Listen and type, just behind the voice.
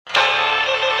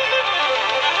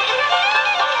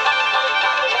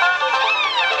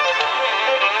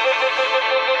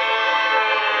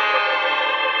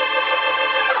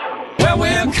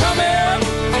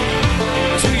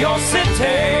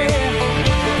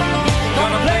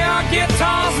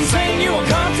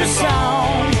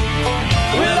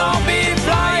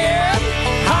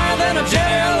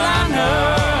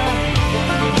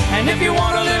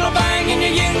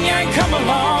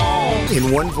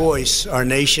In one voice, our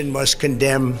nation must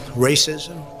condemn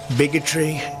racism,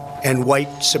 bigotry, and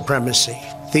white supremacy.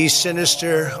 These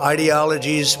sinister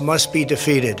ideologies must be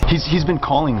defeated. He's been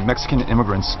calling Mexican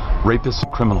immigrants rapists,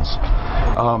 criminals.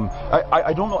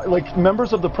 I don't know, like,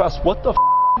 members of the press, what the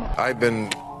I've been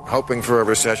hoping for a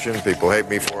recession. People hate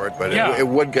me for it, but it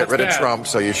would get rid of Trump,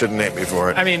 so you shouldn't hate me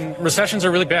for it. I mean, recessions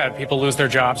are really bad. People lose their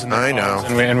jobs and their I know.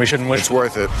 and we shouldn't wish. It's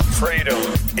worth it. Freedom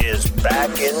is back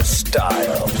in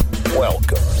style.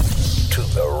 Welcome to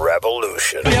the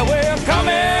revolution. Yeah, we're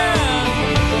coming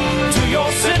to your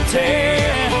city.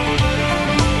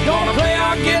 Gonna play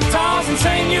our guitars and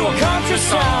sing you a country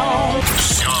song.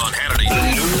 Sean Hannity.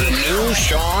 The new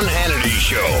Sean Hannity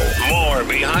Show. More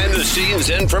behind-the-scenes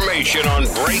information on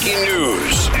breaking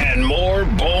news and more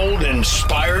bold,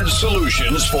 inspired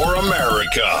solutions for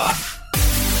America.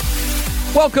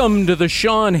 Welcome to the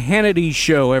Sean Hannity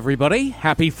Show, everybody.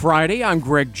 Happy Friday. I'm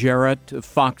Greg Jarrett of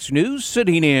Fox News,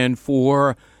 sitting in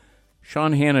for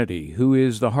Sean Hannity, who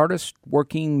is the hardest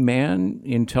working man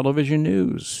in television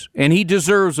news. And he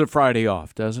deserves a Friday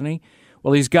off, doesn't he?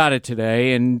 Well, he's got it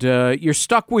today, and you're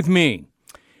stuck with me.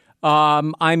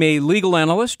 I'm a legal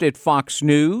analyst at Fox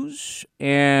News,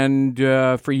 and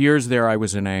for years there I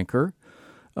was an anchor.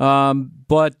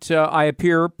 But I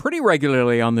appear pretty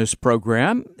regularly on this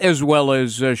program, as well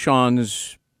as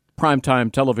Sean's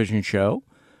primetime television show,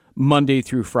 Monday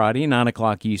through Friday, 9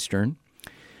 o'clock Eastern.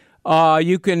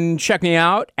 You can check me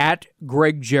out at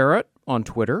Greg Jarrett on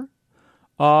Twitter.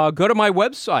 Go to my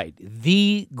website,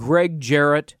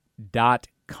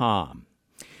 thegregjarrett.com.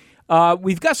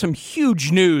 We've got some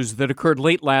huge news that occurred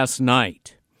late last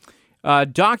night.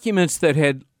 Documents that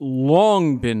had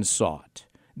long been sought,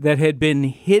 that had been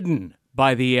hidden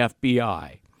by the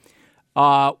FBI,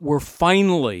 were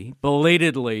finally,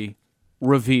 belatedly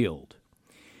revealed.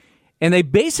 And they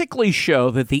basically show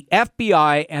that the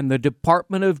FBI and the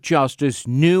Department of Justice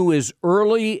knew as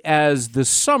early as the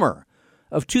summer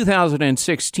of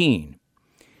 2016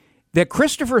 that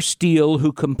Christopher Steele,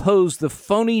 who composed the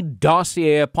phony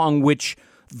dossier upon which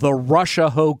the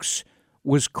Russia hoax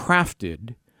was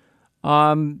crafted,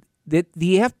 that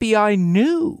the FBI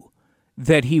knew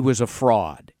that he was a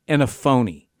fraud and a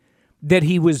phony, that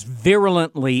he was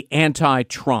virulently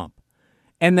anti-Trump,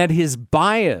 and that his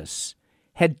bias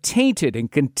had tainted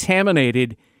and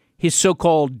contaminated his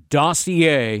so-called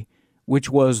dossier, which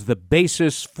was the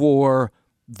basis for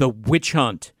the witch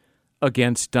hunt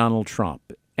against Donald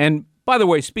Trump. And by the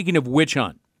way, speaking of witch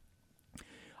hunt,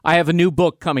 I have a new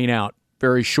book coming out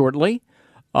very shortly.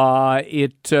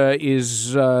 It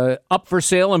is up for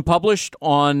sale and published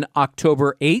on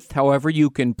October 8th. However, you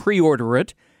can pre-order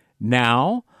it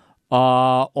now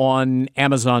on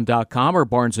Amazon.com or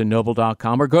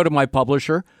BarnesandNoble.com, or go to my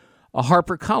publisher,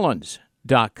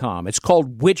 HarperCollins.com. It's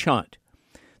called Witch Hunt,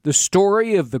 the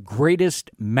story of the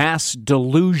greatest mass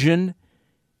delusion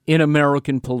in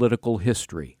American political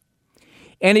history.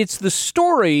 And it's the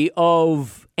story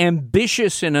of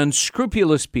ambitious and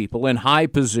unscrupulous people in high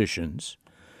positions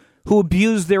who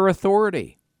abused their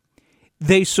authority.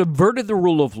 They subverted the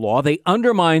rule of law. They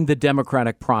undermined the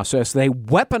democratic process. They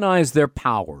weaponized their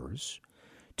powers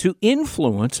to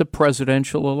influence a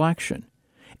presidential election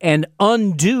and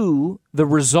undo the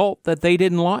result that they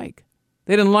didn't like.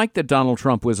 They didn't like that Donald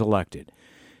Trump was elected.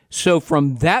 So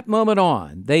from that moment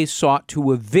on, they sought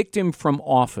to evict him from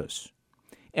office.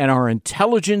 And our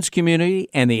intelligence community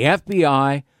and the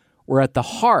FBI were at the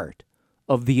heart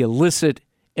of the illicit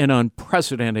and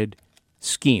unprecedented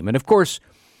scheme. And of course,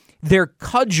 their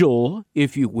cudgel,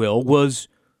 if you will, was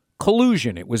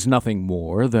collusion. It was nothing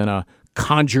more than a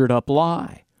conjured up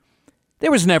lie.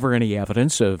 There was never any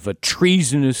evidence of a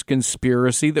treasonous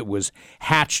conspiracy that was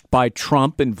hatched by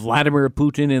Trump and Vladimir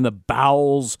Putin in the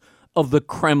bowels of the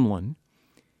Kremlin.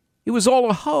 It was all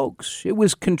a hoax. It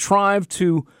was contrived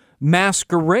to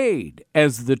masquerade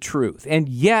as the truth. And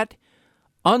yet,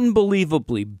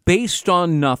 unbelievably, based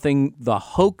on nothing, the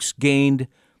hoax gained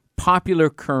popular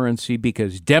currency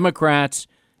because Democrats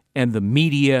and the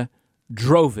media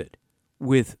drove it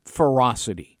with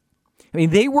ferocity. I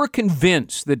mean, they were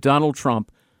convinced that Donald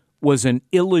Trump was an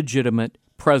illegitimate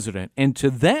president, and to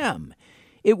them,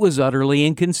 it was utterly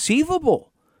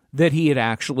inconceivable that he had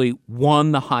actually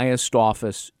won the highest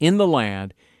office in the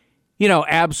land, you know,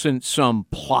 absent some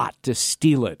plot to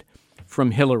steal it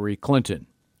from Hillary Clinton.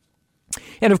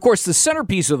 And, of course, the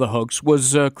centerpiece of the hoax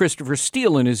was Christopher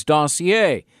Steele and his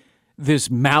dossier,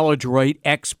 this maladroit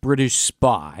ex-British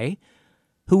spy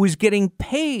who was getting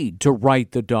paid to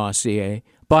write the dossier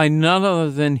by none other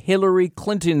than Hillary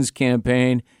Clinton's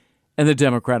campaign and the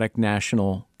Democratic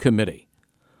National Committee.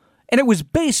 And it was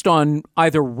based on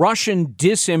either Russian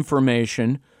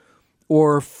disinformation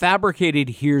or fabricated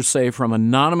hearsay from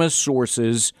anonymous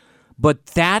sources, but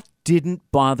that didn't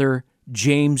bother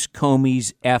James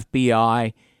Comey's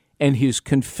FBI and his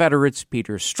confederates,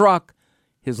 Peter Strzok,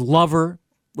 his lover,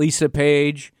 Lisa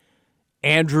Page,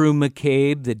 Andrew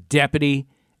McCabe, the deputy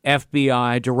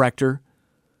FBI director,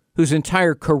 whose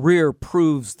entire career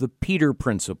proves the Peter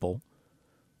principle.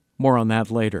 More on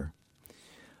that later.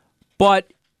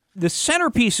 But the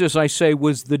centerpiece, as I say,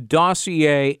 was the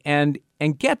dossier, and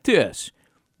get this,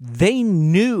 they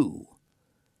knew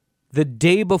the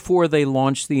day before they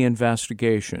launched the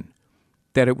investigation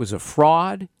that it was a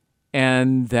fraud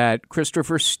and that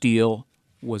Christopher Steele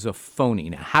was a phony.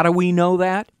 Now, how do we know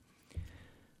that?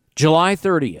 July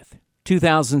 30th,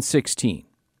 2016.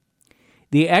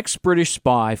 The ex-British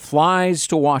spy flies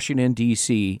to Washington,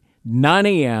 D.C., 9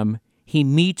 a.m. He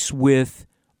meets with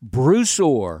Bruce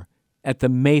Ohr at the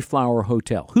Mayflower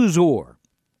Hotel. Who's Ohr?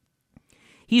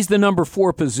 He's the number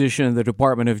 4 position in the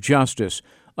Department of Justice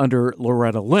under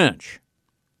Loretta Lynch.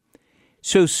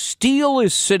 So Steele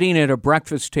is sitting at a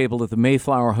breakfast table at the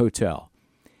Mayflower Hotel,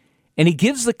 and he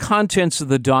gives the contents of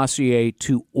the dossier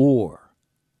to Ohr.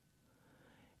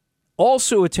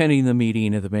 Also attending the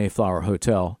meeting at the Mayflower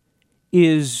Hotel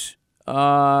is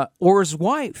Ohr's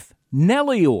wife,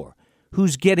 Nellie Ohr,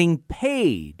 who's getting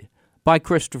paid by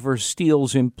Christopher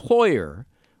Steele's employer,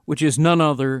 which is none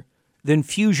other than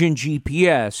Fusion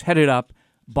GPS, headed up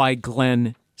by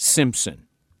Glenn Simpson.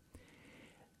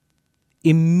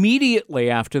 Immediately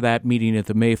after that meeting at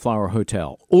the Mayflower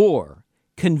Hotel, Ohr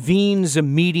convenes a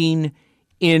meeting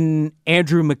in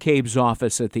Andrew McCabe's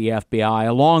office at the FBI,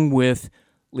 along with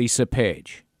Lisa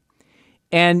Page.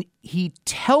 And he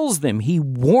tells them, he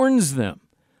warns them,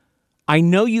 I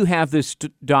know you have this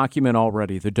document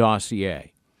already, the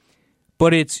dossier,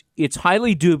 but it's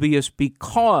highly dubious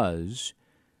because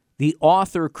the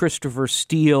author, Christopher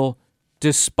Steele,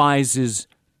 despises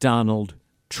Donald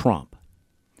Trump.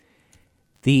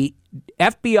 The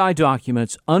FBI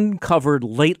documents uncovered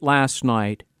late last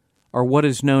night are what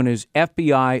is known as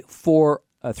FBI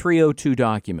 302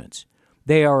 documents.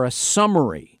 They are a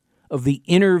summary of the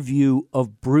interview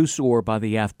of Bruce Ohr by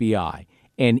the FBI.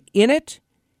 And in it,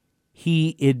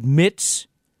 he admits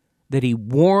that he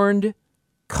warned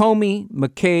Comey,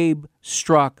 McCabe,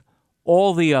 Strzok,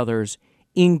 all the others,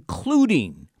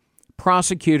 including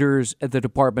prosecutors at the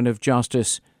Department of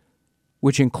Justice,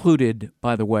 which included,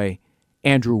 by the way,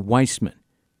 Andrew Weissman,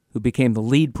 who became the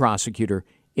lead prosecutor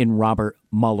in Robert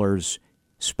Mueller's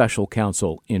special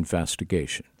counsel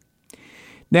investigation.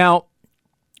 Now,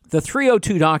 the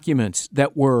 302 documents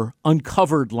that were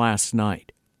uncovered last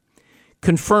night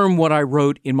confirm what I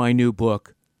wrote in my new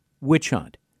book, Witch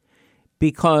Hunt,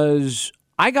 because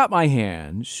I got my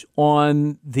hands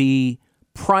on the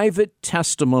private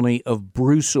testimony of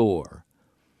Bruce Ohr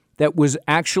that was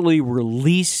actually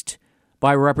released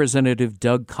by Representative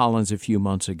Doug Collins a few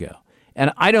months ago.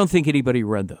 And I don't think anybody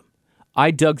read them.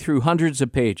 I dug through hundreds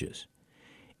of pages.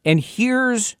 And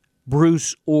here's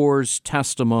Bruce Ohr's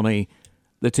testimony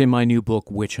that's in my new book,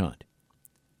 Witch Hunt.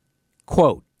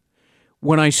 Quote,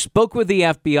 when I spoke with the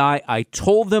FBI, I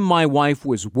told them my wife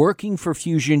was working for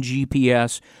Fusion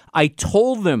GPS. I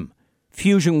told them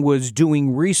Fusion was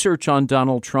doing research on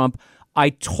Donald Trump. I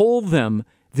told them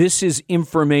this is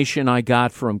information I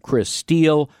got from Chris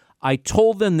Steele. I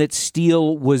told them that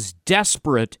Steele was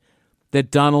desperate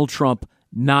that Donald Trump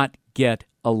not get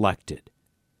elected.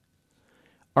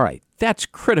 All right, that's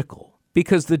critical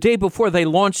because the day before they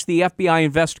launched the FBI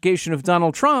investigation of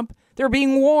Donald Trump, they're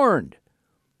being warned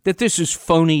that this is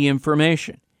phony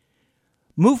information.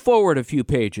 Move forward a few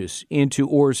pages into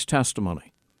Ohr's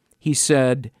testimony. He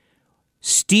said,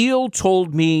 Steele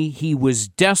told me he was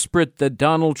desperate that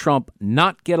Donald Trump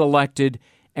not get elected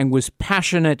and was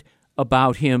passionate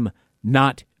about him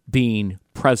not being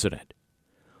president.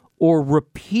 Ohr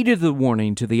repeated the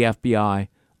warning to the FBI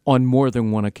on more than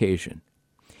one occasion.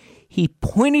 He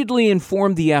pointedly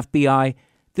informed the FBI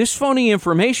this phony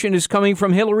information is coming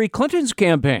from Hillary Clinton's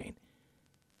campaign,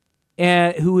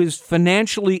 who is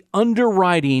financially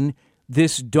underwriting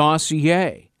this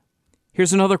dossier.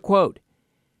 Here's another quote.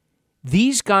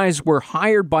 These guys were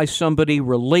hired by somebody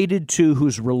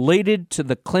who's related to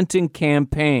the Clinton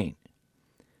campaign.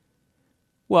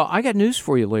 Well, I got news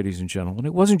for you, ladies and gentlemen.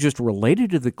 It wasn't just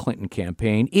related to the Clinton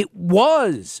campaign. It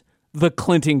was the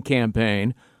Clinton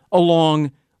campaign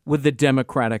along with the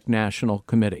Democratic National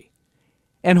Committee.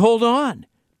 And hold on,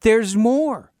 there's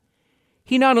more.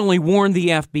 He not only warned the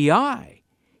FBI,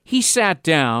 he sat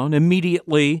down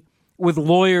immediately with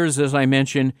lawyers, as I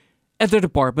mentioned, at the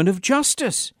Department of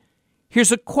Justice.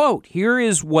 Here's a quote. Here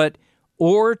is what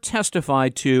Ohr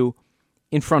testified to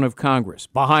in front of Congress,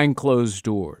 behind closed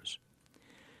doors.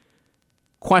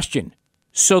 Question.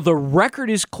 So the record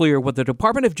is clear. What the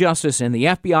Department of Justice and the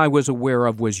FBI was aware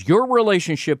of was your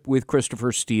relationship with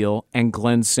Christopher Steele and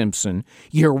Glenn Simpson,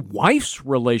 your wife's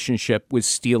relationship with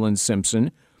Steele and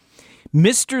Simpson,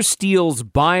 Mr. Steele's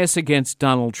bias against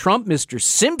Donald Trump, Mr.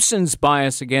 Simpson's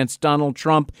bias against Donald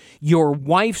Trump, your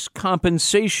wife's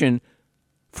compensation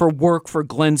for work for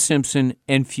Glenn Simpson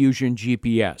and Fusion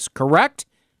GPS. Correct?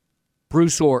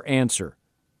 Bruce Orr answer.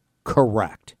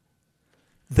 Correct.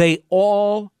 They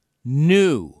all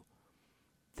knew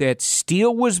that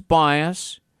Steele was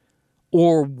biased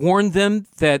or warned them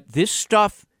that this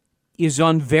stuff is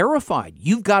unverified.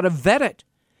 You've got to vet it.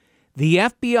 The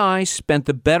FBI spent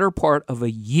the better part of a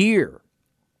year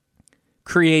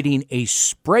creating a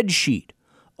spreadsheet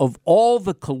of all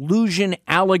the collusion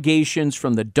allegations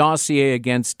from the dossier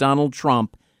against Donald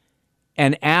Trump.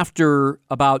 And after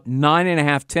about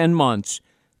 9.5, 10 months,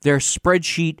 their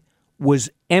spreadsheet was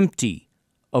empty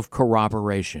of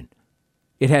corroboration.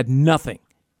 It had nothing.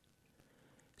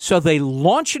 So they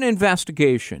launch an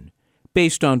investigation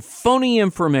based on phony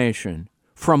information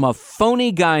from a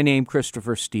phony guy named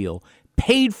Christopher Steele,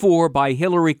 paid for by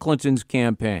Hillary Clinton's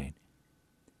campaign.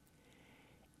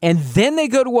 And then they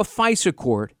go to a FISA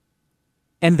court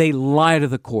and they lie to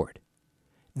the court.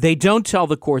 They don't tell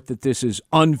the court that this is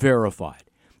unverified.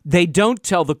 They don't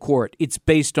tell the court it's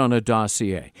based on a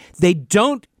dossier. They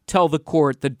don't tell the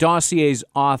court the dossier's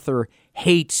author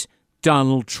hates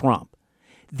Donald Trump.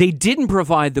 They didn't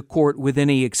provide the court with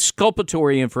any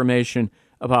exculpatory information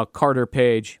about Carter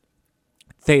Page.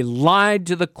 They lied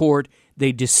to the court.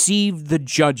 They deceived the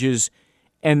judges,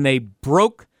 and they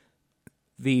broke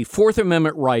the Fourth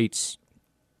Amendment rights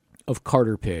of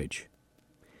Carter Page.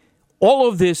 All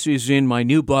of this is in my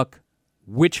new book,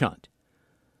 Witch Hunt,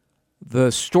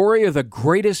 the story of the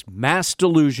greatest mass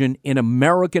delusion in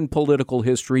American political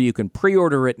history. You can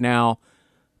pre-order it now.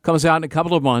 Comes out in a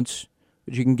couple of months,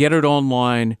 but you can get it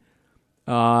online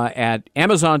at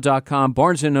Amazon.com,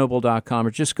 BarnesandNoble.com,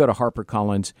 or just go to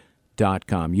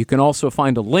HarperCollins.com. You can also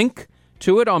find a link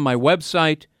to it on my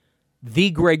website,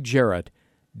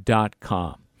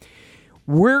 TheGregJarrett.com.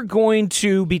 We're going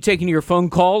to be taking your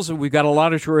phone calls, and we've got a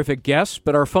lot of terrific guests,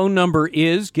 but our phone number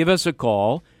is, give us a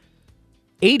call,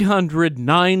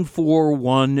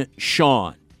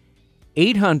 800-941-SEAN,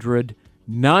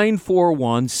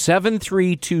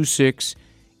 800-941-7326.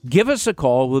 Give us a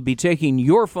call. We'll be taking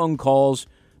your phone calls.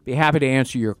 Be happy to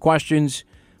answer your questions.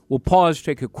 We'll pause,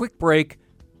 take a quick break.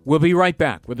 We'll be right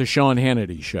back with the Sean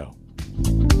Hannity Show.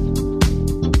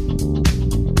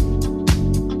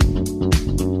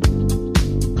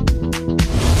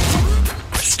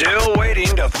 Still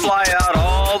waiting to fly out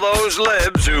all those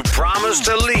libs who promised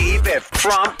to leave if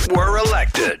Trump were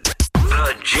elected.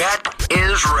 The jet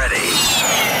is ready.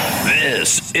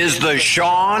 This is the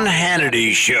Sean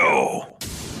Hannity Show.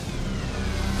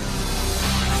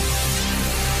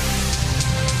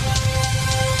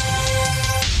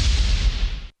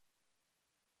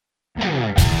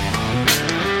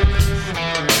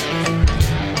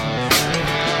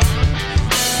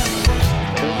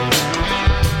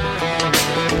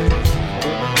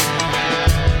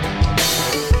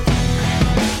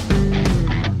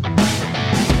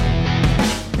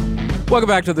 Welcome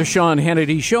back to the Sean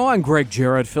Hannity Show. I'm Greg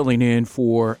Jarrett, filling in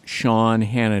for Sean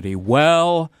Hannity.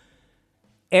 Well,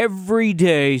 every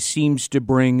day seems to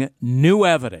bring new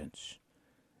evidence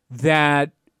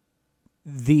that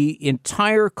the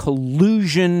entire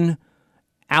collusion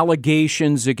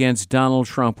allegations against Donald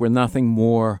Trump were nothing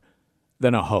more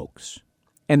than a hoax.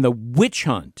 And the witch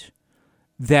hunt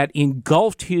that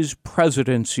engulfed his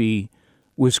presidency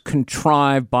was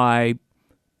contrived by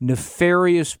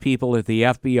nefarious people at the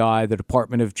FBI, the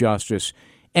Department of Justice,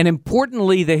 and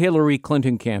importantly, the Hillary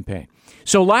Clinton campaign.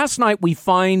 So last night we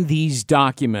find these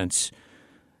documents,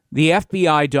 the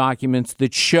FBI documents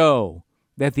that show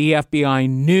that the FBI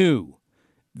knew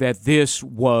that this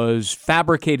was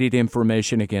fabricated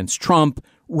information against Trump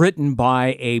written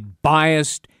by a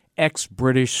biased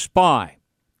ex-British spy.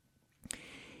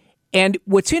 And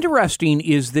what's interesting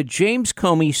is that James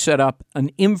Comey set up an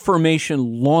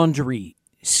information laundry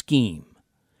scheme.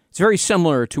 It's very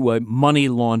similar to a money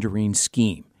laundering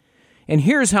scheme. And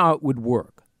here's how it would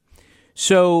work.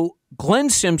 So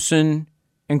Glenn Simpson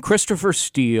and Christopher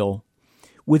Steele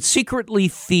would secretly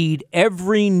feed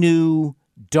every new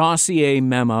dossier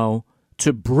memo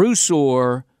to Bruce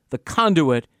Orr, the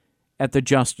conduit at the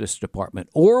Justice Department.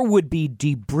 Orr would be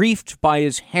debriefed by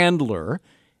his handler,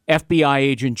 FBI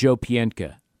agent Joe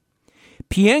Pientka.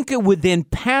 Pientka would then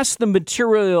pass the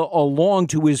material along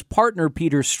to his partner,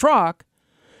 Peter Strzok,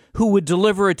 who would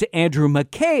deliver it to Andrew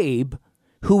McCabe,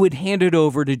 who would hand it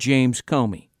over to James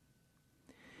Comey.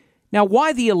 Now,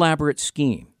 why the elaborate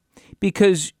scheme?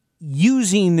 Because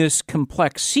using this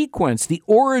complex sequence, the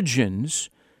origins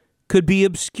could be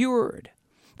obscured.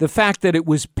 The fact that it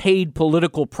was paid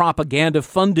political propaganda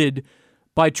funded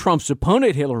by Trump's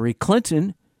opponent, Hillary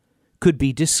Clinton, could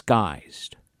be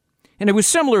disguised. And it was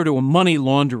similar to a money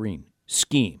laundering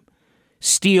scheme.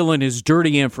 Steele and his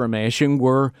dirty information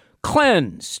were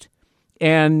cleansed,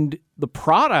 and the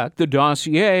product, the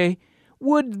dossier,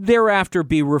 would thereafter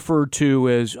be referred to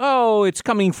as, oh, it's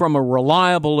coming from a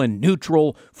reliable and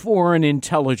neutral foreign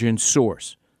intelligence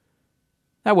source.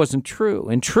 That wasn't true.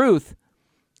 In truth,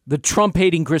 the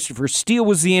Trump-hating Christopher Steele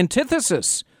was the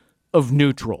antithesis of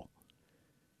neutral.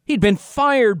 He'd been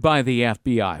fired by the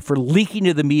FBI for leaking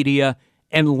to the media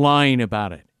and lying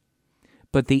about it.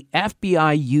 But the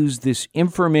FBI used this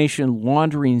information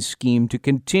laundering scheme to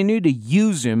continue to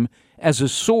use him as a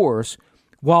source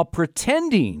while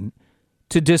pretending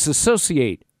to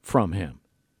disassociate from him.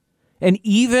 And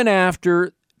even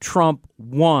after Trump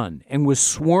won and was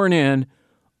sworn in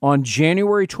on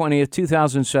January 20th,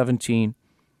 2017,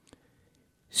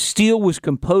 Steele was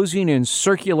composing and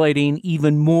circulating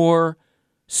even more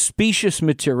specious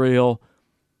material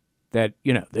that,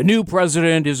 the new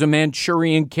president is a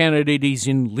Manchurian candidate, he's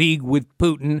in league with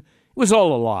Putin. It was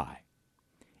all a lie.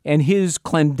 And his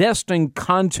clandestine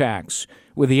contacts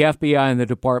with the FBI and the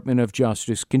Department of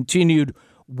Justice continued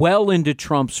well into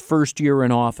Trump's first year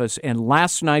in office, and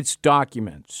last night's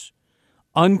documents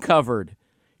uncovered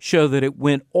show that it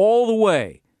went all the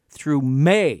way through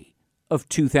May of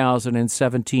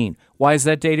 2017. Why is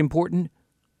that date important?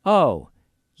 Oh,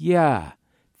 yeah,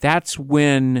 that's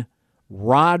when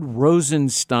Rod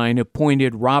Rosenstein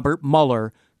appointed Robert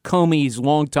Mueller, Comey's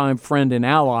longtime friend and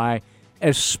ally,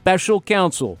 as special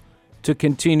counsel to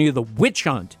continue the witch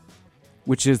hunt,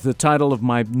 which is the title of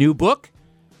my new book.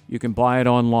 You can buy it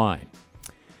online.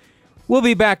 We'll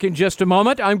be back in just a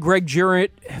moment. I'm Greg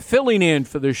Jarrett, filling in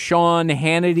for the Sean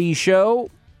Hannity Show.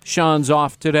 Sean's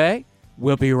off today.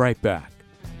 We'll be right back.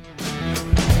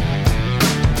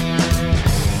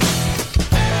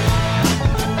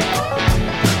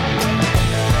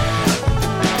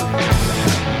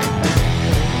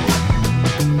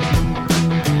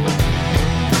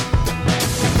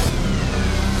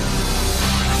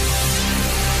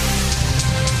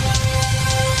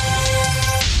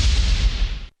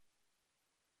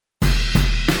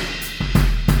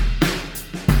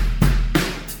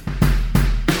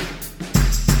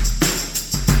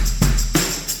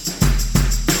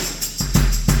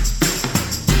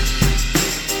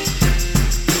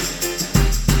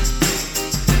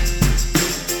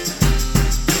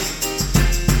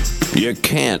 You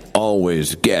can't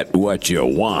always get what you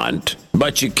want,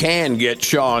 but you can get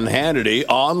Sean Hannity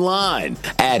online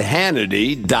at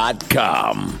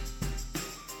Hannity.com.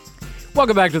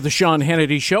 Welcome back to the Sean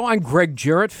Hannity Show. I'm Greg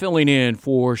Jarrett, filling in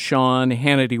for Sean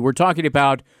Hannity. We're talking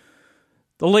about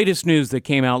the latest news that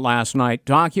came out last night.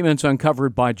 Documents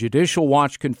uncovered by Judicial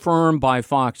Watch, confirmed by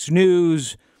Fox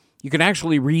News. You can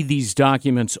actually read these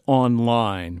documents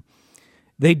online.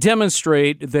 They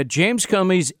demonstrate that James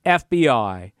Comey's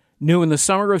FBI knew in the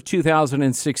summer of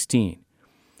 2016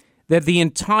 that the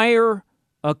entire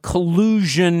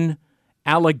collusion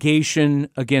allegation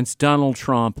against Donald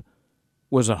Trump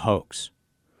was a hoax,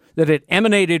 that it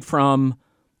emanated from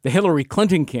the Hillary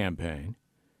Clinton campaign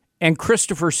and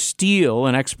Christopher Steele,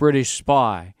 an ex-British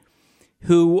spy,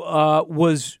 who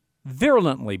was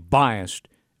virulently biased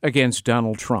against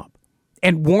Donald Trump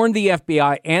and warned the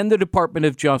FBI and the Department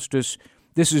of Justice,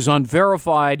 this is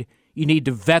unverified, you need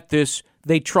to vet this.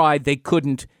 They tried, they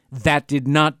couldn't. That did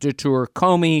not deter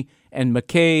Comey and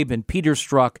McCabe and Peter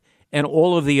Strzok and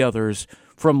all of the others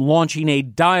from launching a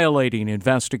dilating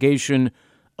investigation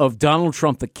of Donald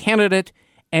Trump, the candidate,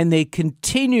 and they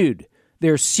continued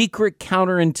their secret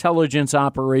counterintelligence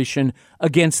operation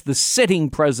against the sitting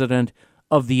president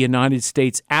of the United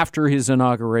States after his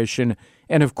inauguration,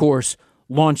 and, of course,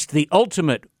 launched the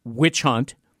ultimate witch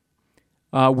hunt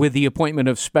with the appointment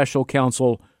of special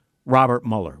counsel Robert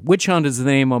Mueller. Witch Hunt is the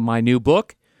name of my new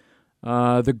book,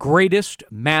 The Greatest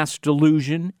Mass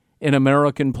Delusion in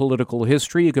American Political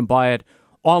History. You can buy it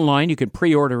online. You can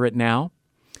pre-order it now.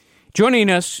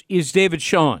 Joining us is David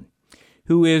Shawn,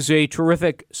 who is a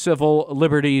terrific civil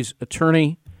liberties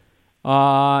attorney.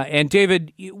 And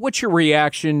David, what's your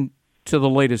reaction to the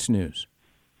latest news?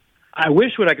 I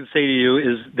wish what I could say to you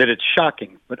is that it's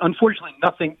shocking, but unfortunately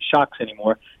nothing shocks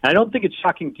anymore. And I don't think it's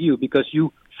shocking to you because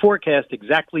you forecast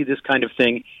exactly this kind of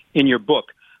thing in your book.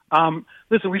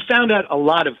 Listen, we found out a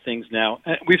lot of things now.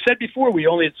 We've said before we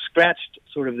only had scratched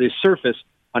sort of the surface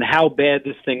on how bad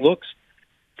this thing looks.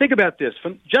 think about this.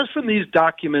 From these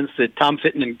documents that Tom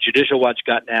Fitton and Judicial Watch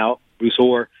got now, Bruce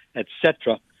Ohr,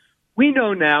 etc., we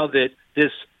know now that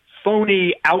this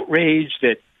phony outrage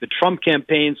that the Trump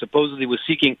campaign supposedly was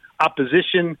seeking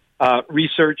opposition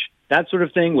research, that sort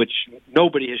of thing, which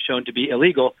nobody has shown to be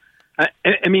illegal.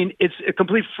 I mean, it's a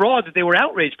complete fraud that they were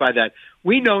outraged by that.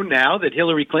 We know now that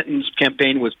Hillary Clinton's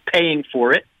campaign was paying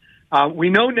for it.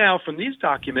 We know now from these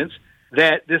documents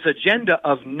that this agenda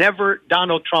of never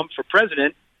Donald Trump for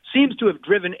president seems to have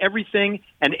driven everything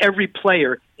and every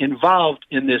player involved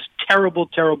in this terrible,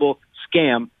 terrible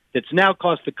scam that's now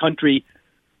cost the country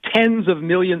tens of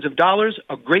millions of dollars,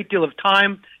 a great deal of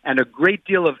time, and a great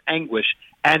deal of anguish,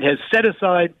 and has set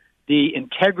aside the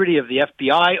integrity of the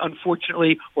FBI,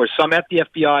 unfortunately, or some at the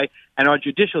FBI, and our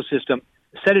judicial system,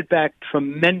 set it back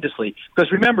tremendously.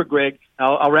 Because remember, Greg,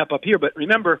 I'll wrap up here, but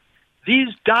remember, these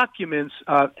documents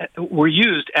were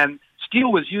used, and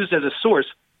Steele was used as a source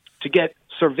to get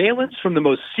surveillance from the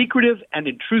most secretive and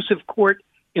intrusive court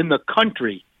in the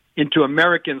country into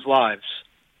Americans' lives.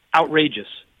 Outrageous.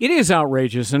 It is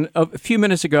outrageous. And a few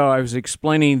minutes ago, I was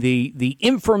explaining the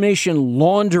information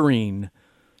laundering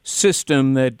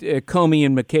system that Comey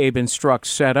and McCabe and Strzok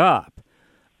set up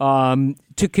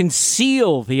to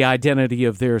conceal the identity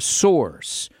of their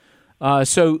source.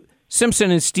 So Simpson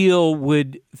and Steele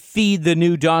would feed the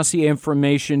new dossier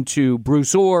information to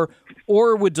Bruce Ohr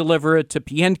would deliver it to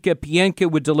Pientka. Pientka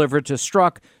would deliver it to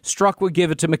Strzok. Strzok would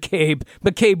give it to McCabe.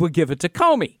 McCabe would give it to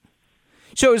Comey.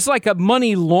 So it's like a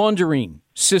money laundering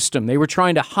system. They were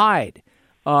trying to hide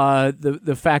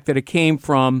the fact that it came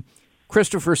from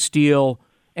Christopher Steele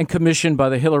and commissioned by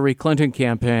the Hillary Clinton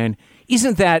campaign.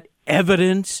 Isn't that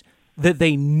evidence that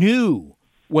they knew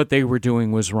what they were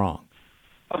doing was wrong?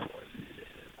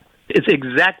 It's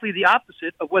exactly the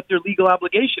opposite of what their legal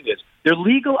obligation is. Their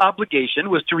legal obligation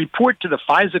was to report to the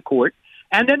FISA court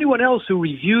and anyone else who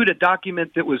reviewed a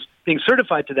document that was being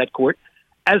certified to that court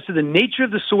as to the nature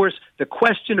of the source, the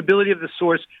questionability of the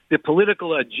source, the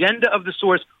political agenda of the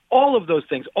source, all of those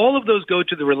things. All of those go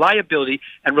to the reliability,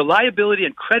 and reliability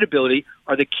and credibility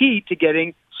are the key to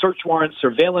getting search warrants,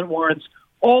 surveillance warrants,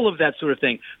 all of that sort of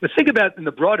thing. But think about it in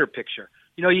the broader picture.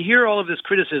 You know, you hear all of this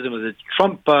criticism of the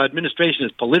Trump administration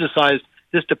has politicized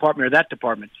this department or that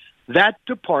department. That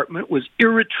department was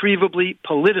irretrievably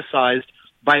politicized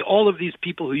by all of these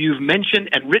people who you've mentioned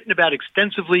and written about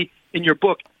extensively in your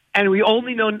book. And we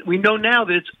know now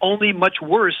that it's only much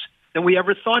worse than we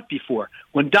ever thought before.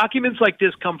 When documents like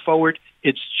this come forward,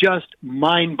 it's just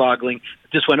mind-boggling.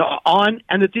 This went on,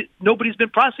 and that nobody's been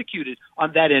prosecuted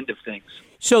on that end of things.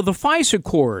 So the FISA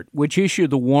court, which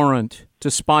issued the warrant to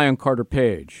spy on Carter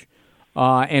Page,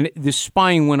 and the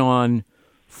spying went on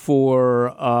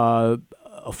for a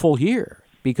full year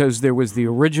because there was the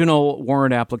original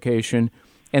warrant application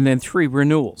and then 3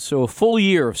 renewals. So a full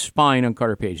year of spying on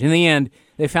Carter Page. In the end,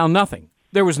 they found nothing.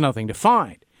 There was nothing to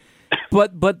find.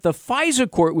 But the FISA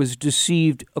court was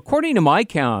deceived, according to my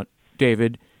count,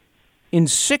 David, in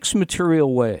 6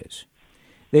 material ways.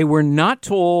 They were not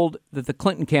told that the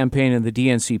Clinton campaign and the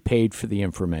DNC paid for the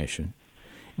information.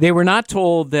 They were not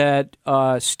told that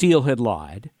Steele had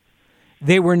lied.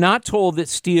 They were not told that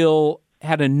Steele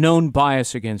had a known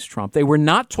bias against Trump. They were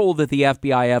not told that the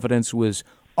FBI evidence was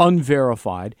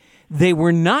unverified. They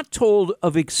were not told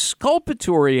of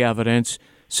exculpatory evidence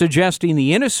suggesting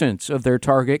the innocence of their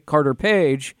target, Carter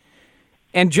Page.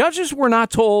 And judges were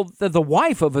not told that the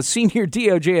wife of a senior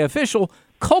DOJ official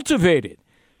cultivated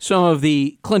some of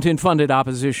the Clinton-funded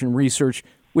opposition research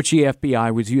which the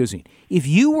FBI was using. If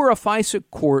you were a FISA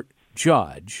court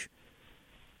judge,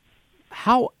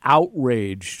 how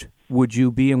outraged would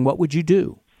you be and what would you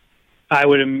do? I'd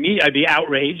be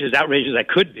outraged as I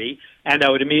could be, and I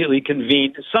would immediately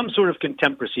convene some sort of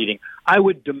contempt proceeding. I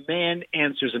would demand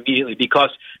answers immediately because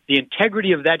the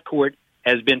integrity of that court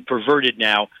has been perverted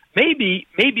now, maybe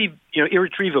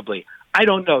irretrievably. I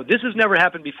don't know. This has never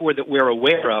happened before that we're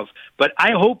aware of, but I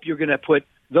hope you're going to put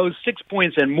those 6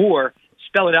 points and more,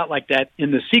 spell it out like that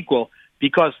in the sequel,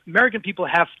 because American people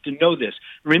have to know this.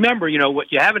 Remember,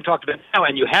 what you haven't talked about now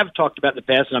and you have talked about in the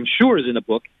past, and I'm sure is in the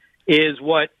book, is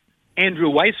what Andrew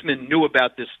Weissman knew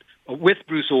about this with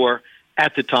Bruce Ohr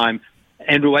at the time.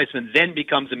 Andrew Weissman then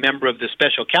becomes a member of the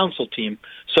special counsel team.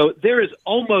 So there is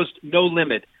almost no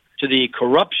limit to the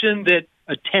corruption that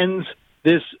attends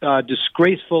this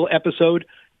disgraceful episode.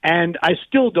 And I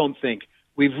still don't think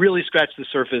we've really scratched the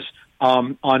surface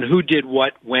on who did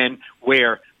what, when,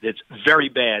 where. That's very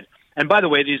bad. And by the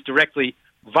way, these directly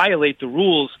violate the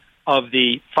rules of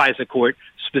the FISA court.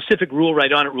 Specific rule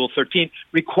right on it, Rule 13,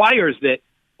 requires that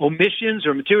omissions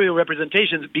or material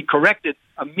representations be corrected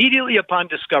immediately upon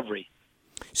discovery.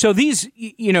 So these,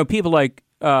 people like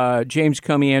James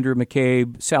Comey, Andrew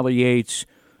McCabe, Sally Yates,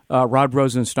 Rod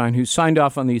Rosenstein, who signed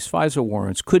off on these FISA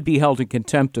warrants, could be held in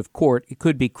contempt of court. It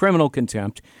could be criminal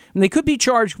contempt. And they could be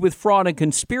charged with fraud and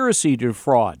conspiracy to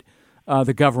defraud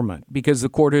the government, because the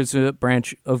court is a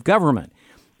branch of government.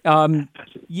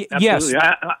 Yes.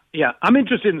 I'm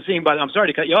interested in seeing, I'm sorry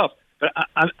to cut you off, but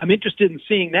I'm interested in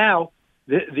seeing now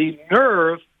the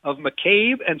nerve of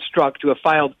McCabe and Strzok to have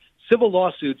filed civil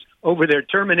lawsuits over their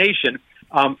termination.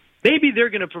 Maybe they're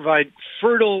going to provide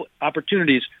fertile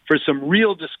opportunities for some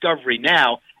real discovery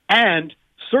now, and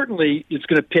certainly it's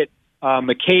going to pit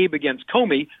McCabe against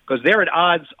Comey because they're at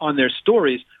odds on their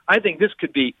stories. I think this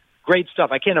could be great stuff.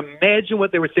 I can't imagine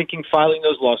what they were thinking filing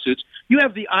those lawsuits. You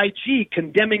have the IG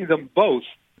condemning them both.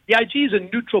 The IG is a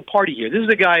neutral party here. This is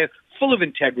a guy full of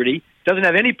integrity, doesn't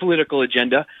have any political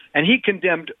agenda, and he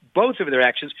condemned both of their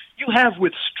actions. You have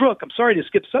with Strzok, I'm sorry to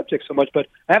skip subject so much, but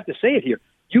I have to say it here.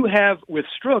 You have with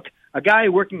Strzok a guy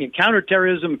working in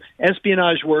counterterrorism,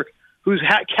 espionage work, who's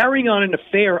carrying on an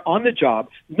affair on the job.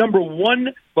 Number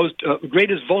one,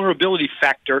 greatest vulnerability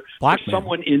factor for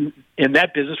someone in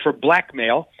that business, for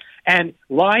blackmail, and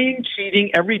lying,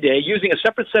 cheating every day, using a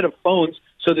separate set of phones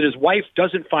so that his wife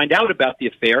doesn't find out about the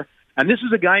affair. And this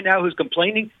is a guy now who's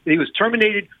complaining that he was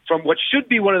terminated from what should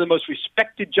be one of the most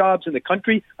respected jobs in the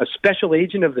country, a special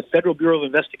agent of the Federal Bureau of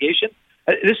Investigation.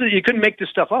 You couldn't make this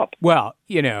stuff up. Well,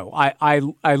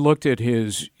 I looked at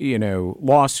his,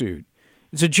 lawsuit.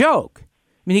 It's a joke.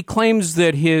 I mean, he claims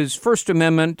that his First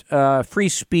Amendment free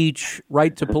speech,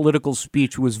 right to political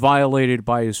speech was violated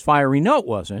by his fiery. No, it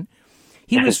wasn't.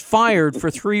 He was fired for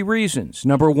 3 reasons.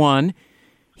 Number one,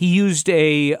 he used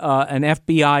an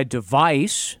FBI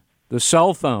device, the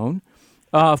cell phone,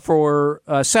 for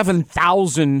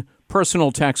 7,000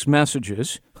 personal text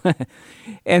messages.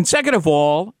 And second of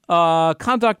all,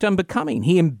 conduct unbecoming.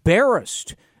 He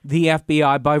embarrassed the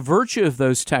FBI by virtue of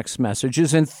those text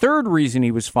messages. And third reason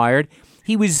he was fired,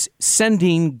 he was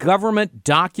sending government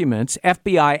documents,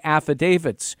 FBI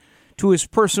affidavits, to his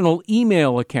personal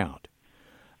email account,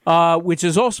 which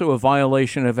is also a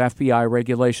violation of FBI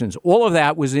regulations. All of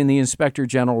that was in the Inspector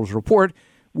General's report,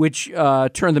 which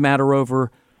turned the matter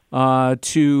over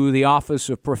to the Office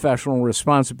of Professional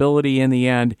Responsibility. In the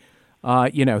end,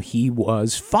 he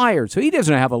was fired. So he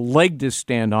doesn't have a leg to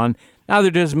stand on.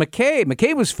 Neither does McCabe.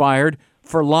 McCabe was fired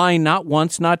for lying not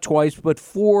once, not twice, but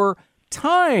 4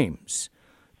 times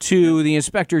to the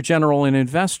Inspector General and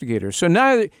investigators. So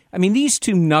now, these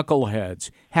two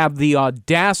knuckleheads have the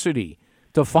audacity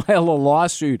to file a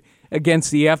lawsuit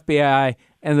against the FBI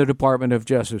and the Department of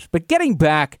Justice. But getting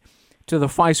back to the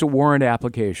FISA warrant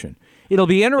application, it'll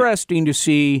be interesting to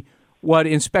see what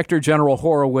Inspector General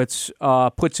Horowitz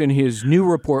puts in his new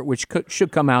report, which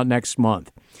should come out next month,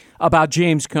 about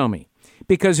James Comey.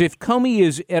 Because if Comey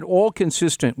is at all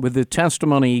consistent with the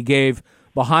testimony he gave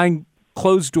behind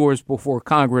closed doors before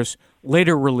Congress,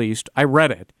 later released, I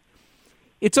read it,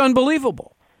 it's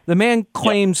unbelievable. The man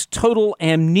claims total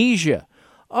amnesia.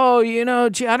 Oh, I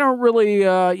don't really,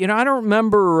 I don't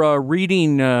remember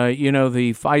reading,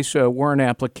 the FISA warrant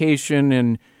application.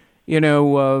 And,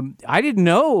 I didn't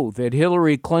know that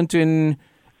Hillary Clinton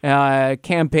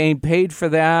campaign paid for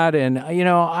that. And,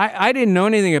 I didn't know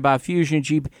anything about Fusion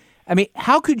G.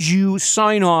 How could you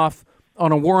sign off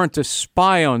on a warrant to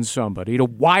spy on somebody, to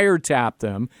wiretap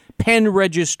them, pen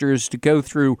registers to go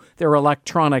through their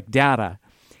electronic data,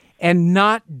 and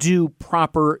not do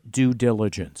proper due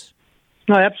diligence?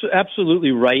 No,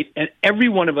 absolutely right. And every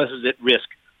one of us is at risk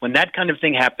when that kind of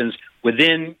thing happens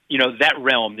within, that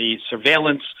realm, the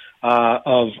surveillance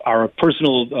of our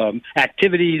personal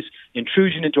activities,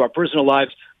 intrusion into our personal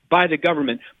lives by the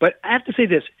government. But I have to say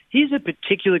this,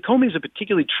 Comey is a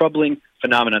particularly troubling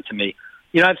phenomenon to me.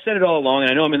 I've said it all along,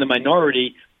 and I know I'm in the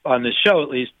minority on this show at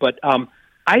least, but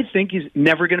I think he's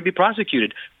never going to be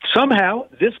prosecuted. Somehow,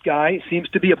 this guy seems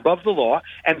to be above the law,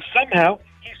 and somehow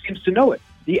he seems to know it.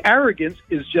 The arrogance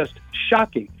is just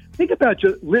shocking. Think about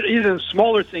the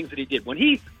smaller things that he did. When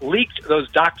he leaked those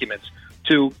documents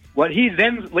to what he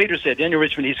then later said, Daniel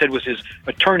Richman, he said was his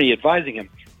attorney advising him.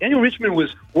 Daniel Richman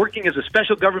was working as a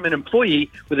special government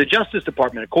employee with the Justice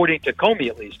Department, according to Comey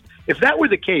at least. If that were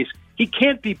the case, he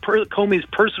can't be Comey's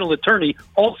personal attorney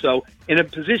also in a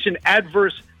position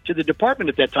adverse to the department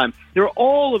at that time. There are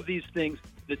all of these things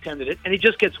that attended it, and he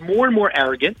just gets more and more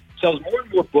arrogant, sells more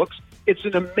and more books. It's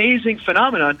an amazing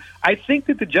phenomenon. I think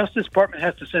that the Justice Department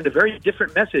has to send a very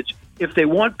different message if they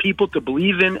want people to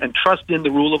believe in and trust in the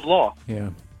rule of law.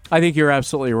 Yeah, I think you're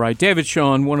absolutely right. David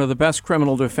Schoen, one of the best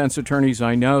criminal defense attorneys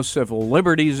I know, civil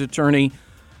liberties attorney.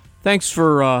 Thanks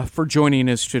for joining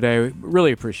us today.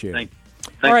 Really appreciate it.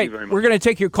 Thank All right, you very much. We're going to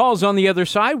take your calls on the other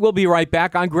side. We'll be right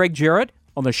back. I'm Greg Jarrett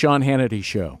on the Sean Hannity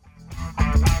Show.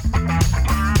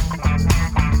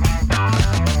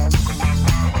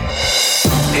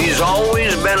 He's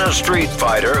always been a street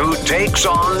fighter who takes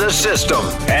on the system.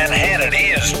 And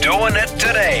Hannity is doing it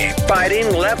today,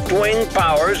 fighting left-wing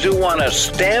powers who want to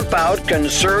stamp out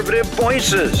conservative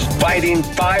voices. Fighting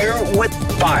fire with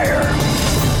fire.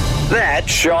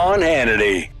 That's Sean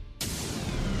Hannity.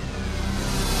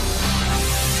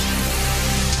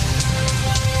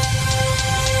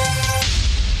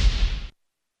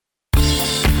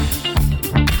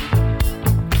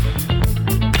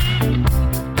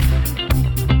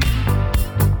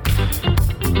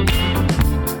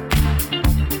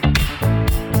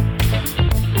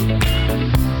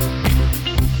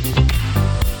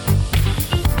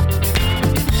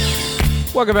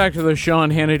 Welcome back to the Sean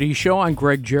Hannity Show. I'm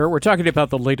Greg Jarrett. We're talking about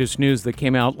the latest news that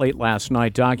came out late last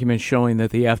night, documents showing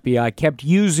that the FBI kept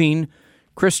using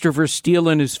Christopher Steele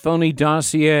and his phony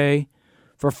dossier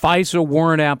for FISA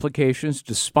warrant applications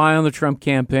to spy on the Trump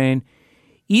campaign,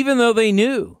 even though they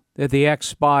knew that the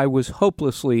ex-spy was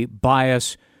hopelessly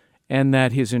biased and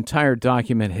that his entire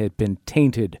document had been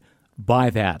tainted by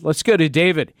that. Let's go to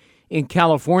David in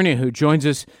California, who joins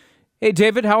us. Hey,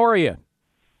 David, how are you?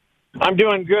 I'm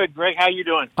doing good. Greg, how you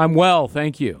doing? I'm well,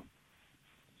 thank you.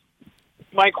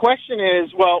 My question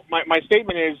is, my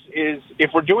statement is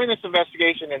if we're doing this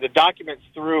investigation and the documents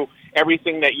through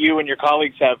everything that you and your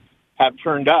colleagues have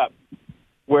turned up,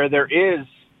 where there is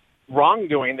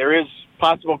wrongdoing, there is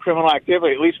possible criminal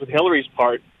activity, at least with Hillary's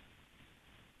part,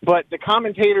 but the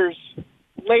commentators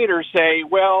later say,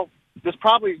 well, this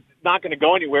probably is not going to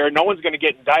go anywhere. No one's going to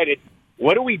get indicted.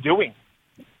 What are we doing?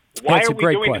 Why That's are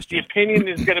we doing this? The opinion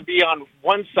is going to be on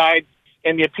one side,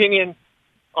 and the opinion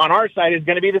on our side is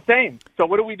going to be the same. So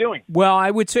what are we doing? Well,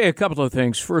 I would say a couple of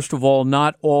things. First of all,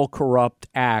 not all corrupt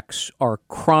acts are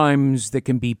crimes that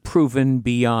can be proven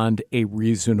beyond a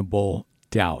reasonable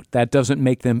doubt. That doesn't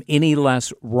make them any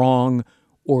less wrong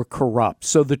or corrupt.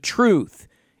 So the truth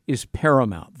is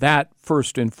paramount. That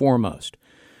first and foremost.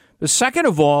 But second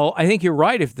of all, I think you're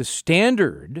right. If the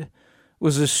standard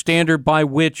was a standard by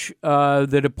which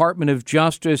the Department of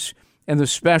Justice and the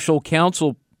special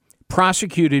counsel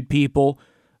prosecuted people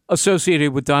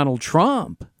associated with Donald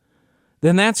Trump,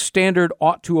 then that standard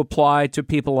ought to apply to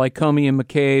people like Comey and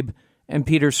McCabe and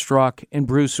Peter Strzok and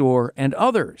Bruce Ohr and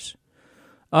others.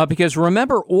 Because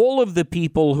remember, all of the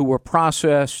people who were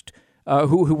processed,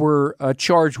 who were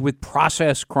charged with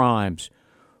process crimes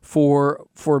for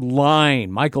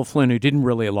lying, Michael Flynn, who didn't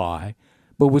really lie,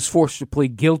 but was forced to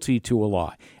plead guilty to a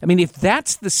lie. I mean, if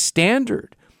that's the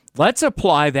standard, let's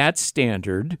apply that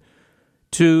standard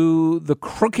to the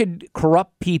crooked,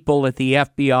 corrupt people at the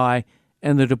FBI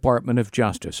and the Department of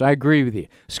Justice. I agree with you.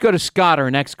 Let's go to Scott,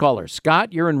 our next caller.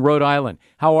 Scott, you're in Rhode Island.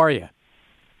 How are you?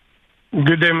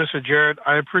 Good day, Mr. Jarrett.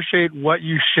 I appreciate what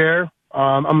you share.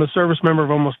 I'm a service member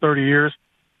of almost 30 years.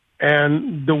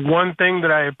 And the one thing that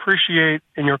I appreciate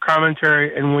in your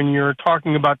commentary and when you're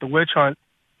talking about the witch hunt,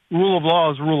 rule of law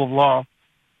is rule of law.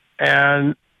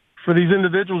 And for these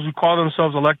individuals who call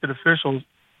themselves elected officials,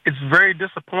 it's very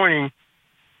disappointing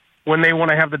when they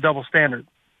want to have the double standard.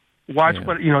 Watch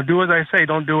what, do as I say,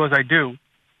 don't do as I do.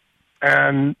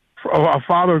 And for a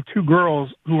father of two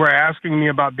girls who are asking me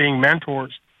about being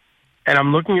mentors, and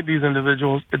I'm looking at these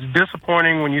individuals, it's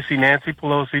disappointing when you see Nancy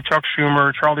Pelosi, Chuck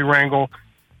Schumer, Charlie Rangel,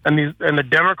 and the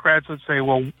Democrats that say,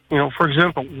 well, for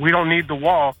example, we don't need the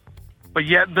wall. But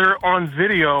yet they're on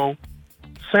video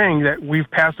saying that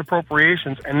we've passed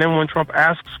appropriations, and then when Trump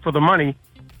asks for the money,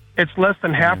 it's less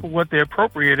than half of what they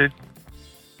appropriated.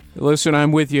 Listen,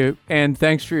 I'm with you, and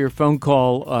thanks for your phone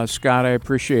call, Scott. I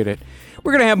appreciate it.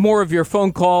 We're going to have more of your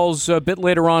phone calls a bit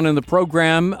later on in the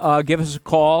program. Give us a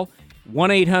call,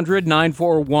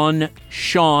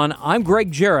 1-800-941-SEAN. I'm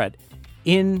Greg Jarrett,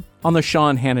 in on the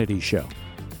Sean Hannity Show.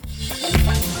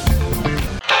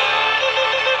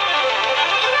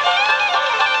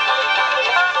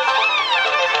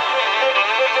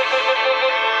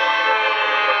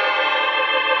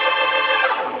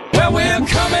 We're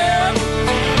coming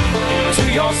to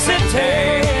your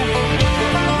city.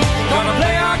 Gonna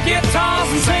play our guitars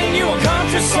and sing you a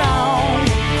country song.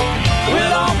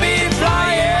 We'll all be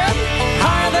flying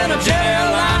higher than a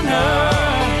jetliner.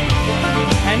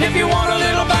 And if you want a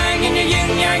little bang in your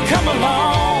yin yang, come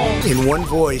along. In one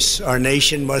voice, our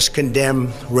nation must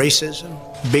condemn racism,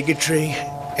 bigotry,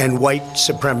 and white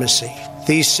supremacy.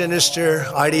 These sinister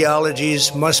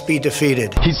ideologies must be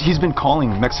defeated. He's been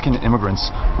calling Mexican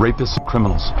immigrants rapists and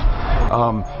criminals.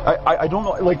 I don't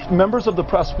know, like members of the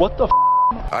press, what the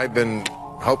I've been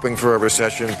hoping for a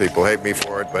recession. People hate me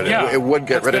for it, but it would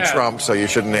get rid of Trump, so you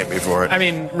shouldn't hate me for it. I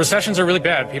mean, recessions are really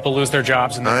bad. People lose their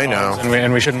jobs. I know.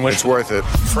 And we shouldn't wish. It's worth it.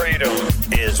 Freedom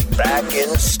is back in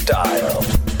style.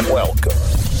 Welcome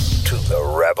to the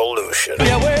revolution.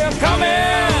 Yeah, we're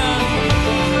coming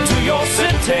to your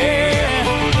city.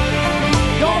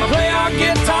 Gonna play our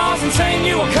guitars and sing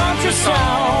you a country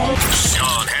song.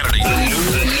 Sean Hannity.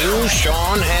 The new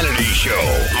Sean Hannity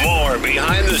Show. More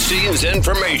behind-the-scenes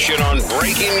information on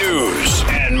breaking news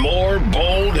and more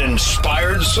bold,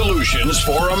 inspired solutions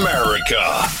for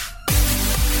America.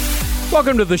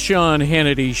 Welcome to the Sean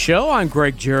Hannity Show. I'm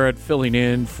Greg Jarrett, filling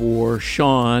in for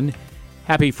Sean.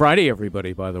 Happy Friday,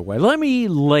 everybody, by the way. Let me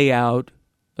lay out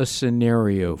a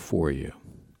scenario for you.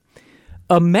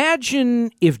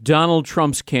 Imagine if Donald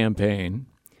Trump's campaign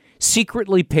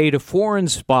secretly paid a foreign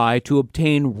spy to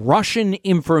obtain Russian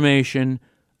information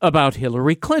about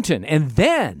Hillary Clinton and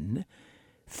then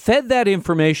fed that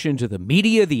information to the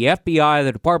media, the FBI,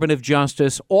 the Department of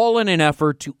Justice, all in an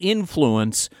effort to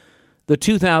influence the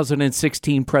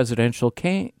 2016 presidential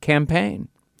campaign.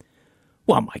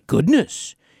 Well, my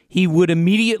goodness, he would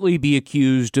immediately be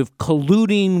accused of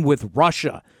colluding with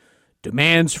Russia.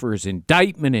 Demands for his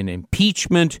indictment and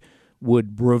impeachment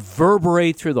would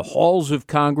reverberate through the halls of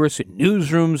Congress, in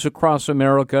newsrooms across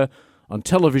America, on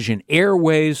television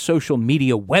airways, social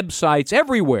media websites,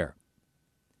 everywhere.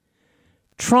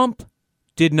 Trump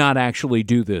did not actually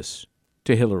do this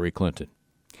to Hillary Clinton.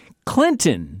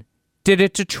 Clinton did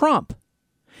it to Trump.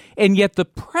 And yet the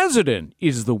president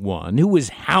is the one who was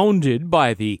hounded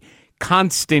by the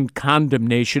constant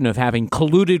condemnation of having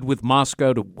colluded with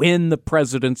Moscow to win the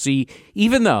presidency,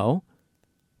 even though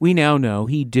we now know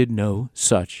he did no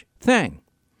such thing.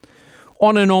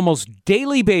 On an almost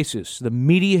daily basis, the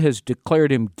media has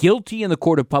declared him guilty in the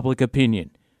court of public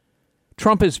opinion.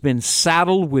 Trump has been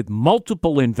saddled with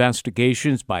multiple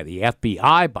investigations by the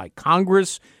FBI, by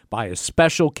Congress, by a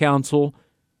special counsel.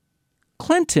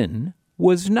 Clinton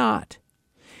was not.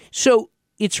 So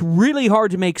it's really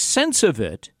hard to make sense of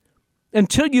it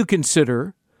until you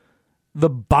consider the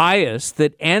bias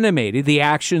that animated the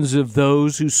actions of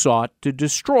those who sought to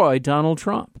destroy Donald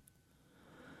Trump.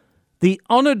 The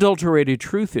unadulterated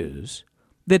truth is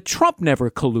that Trump never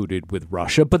colluded with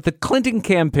Russia, but the Clinton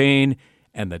campaign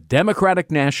and the Democratic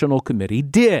National Committee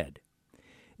did.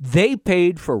 They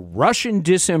paid for Russian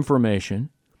disinformation.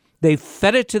 They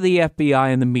fed it to the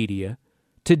FBI and the media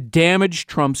to damage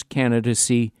Trump's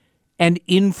candidacy and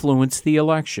influence the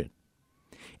election.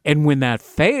 And when that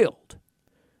failed,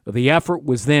 the effort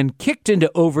was then kicked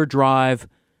into overdrive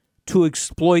to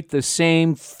exploit the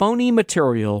same phony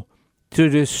material to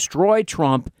destroy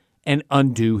Trump and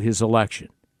undo his election.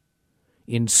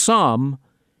 In sum,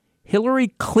 Hillary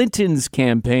Clinton's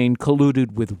campaign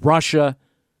colluded with Russia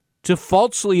to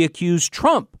falsely accuse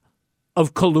Trump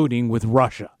of colluding with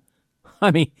Russia.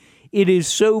 I mean, it is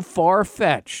so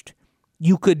far-fetched,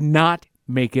 you could not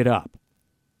make it up.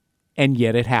 And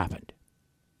yet it happened.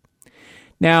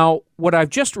 Now, what I've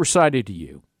just recited to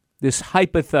you, this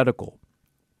hypothetical,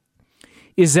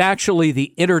 is actually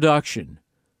the introduction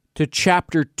to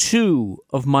Chapter 2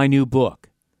 of my new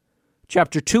book.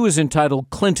 Chapter 2 is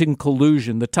entitled Clinton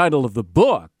Collusion. The title of the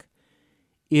book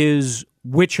is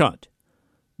Witch Hunt,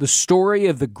 the story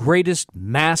of the greatest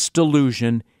mass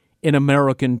delusion in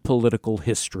American political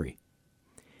history.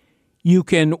 You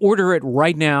can order it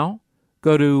right now.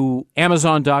 Go to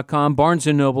Amazon.com,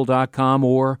 BarnesandNoble.com,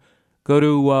 or go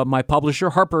to my publisher,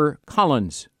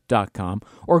 HarperCollins.com,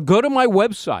 or go to my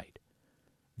website,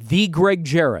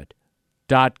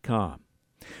 TheGregJarrett.com.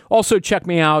 Also, check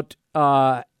me out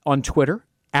on Twitter,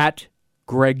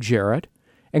 @GregJarrett.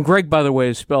 And Greg, by the way,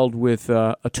 is spelled with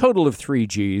a total of 3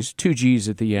 G's, 2 G's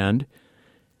at the end,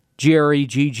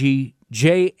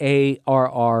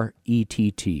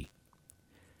 GregJarrett.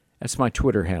 That's my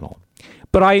Twitter handle.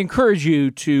 But I encourage you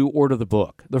to order the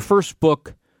book. The first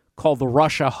book, called The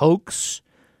Russia Hoax,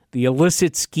 the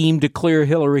illicit scheme to clear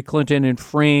Hillary Clinton and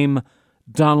frame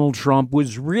Donald Trump,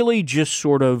 was really just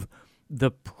sort of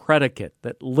the predicate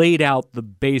that laid out the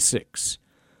basics.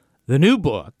 The new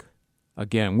book,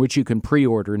 again, which you can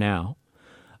pre-order now,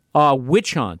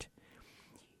 Witch Hunt,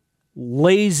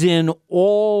 lays in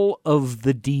all of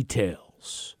the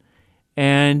details,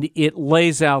 and it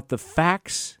lays out the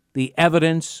facts, the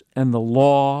evidence, and the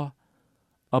law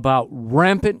about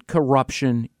rampant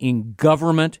corruption in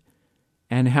government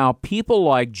and how people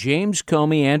like James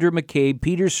Comey, Andrew McCabe,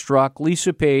 Peter Strzok,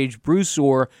 Lisa Page, Bruce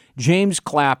Orr, James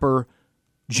Clapper,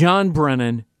 John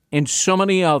Brennan, and so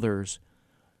many others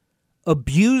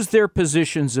abused their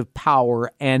positions of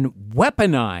power and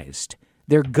weaponized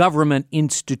their government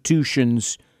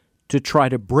institutions to try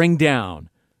to bring down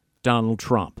Donald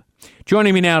Trump.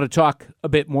 Joining me now to talk a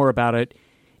bit more about it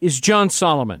is John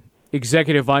Solomon,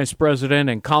 Executive Vice President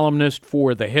and columnist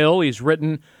for The Hill. He's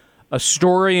written a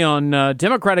story on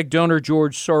Democratic donor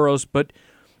George Soros. But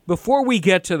before we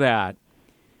get to that,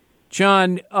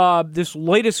 John, this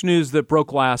latest news that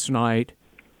broke last night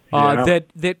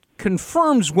that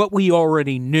confirms what we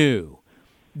already knew,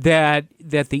 that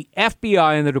the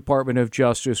FBI and the Department of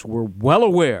Justice were well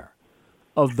aware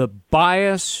of the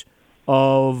bias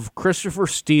of Christopher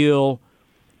Steele,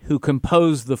 who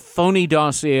composed the phony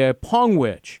dossier upon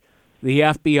which the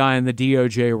FBI and the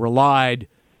DOJ relied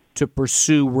to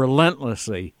pursue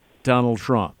relentlessly Donald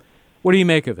Trump. What do you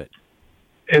make of it?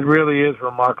 It really is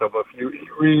remarkable. If you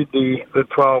read the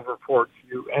 12 reports,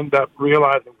 you end up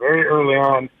realizing very early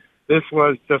on this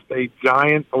was just a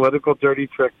giant political dirty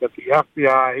trick that the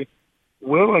FBI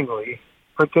willingly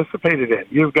participated in.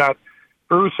 You've got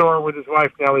Bruce Orr with his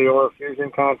wife Nellie Orr, a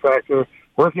fusion contractor,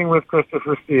 working with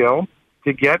Christopher Steele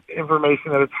to get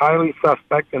information that is highly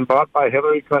suspect and bought by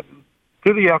Hillary Clinton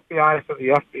to the FBI so the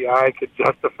FBI could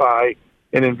justify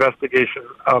an investigation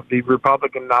of the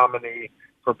Republican nominee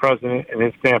for president in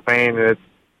his campaign, and it's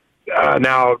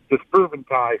now disproven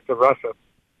ties to Russia.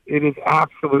 It is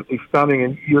absolutely stunning.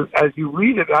 And as you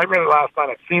read it, I read it last night.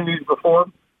 I've seen these before,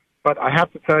 but I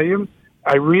have to tell you,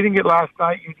 reading it last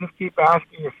night, you just keep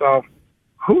asking yourself,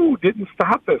 who didn't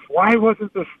stop this? Why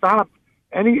wasn't this stopped?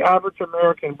 Any average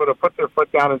American would have put their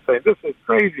foot down and said, this is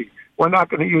crazy. We're not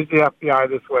going to use the FBI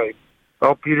this way.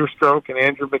 Well, Peter Strzok and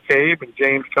Andrew McCabe and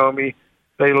James Comey,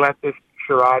 they let this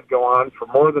charade go on for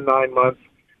more than 9 months,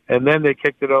 and then they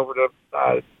kicked it over to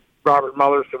Robert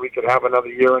Mueller so we could have another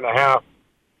year and a half.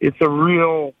 It's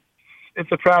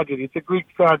a tragedy. It's a Greek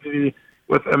tragedy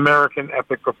with American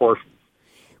epic proportions.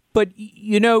 But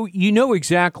you know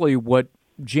exactly what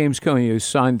James Comey, who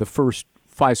signed the first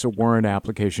FISA warrant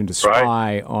application to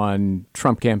spy on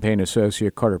Trump campaign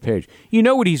associate Carter Page. You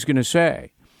know what he's going to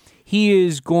say. He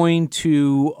is going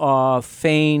to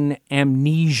feign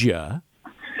amnesia,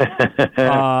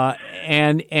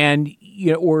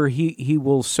 or he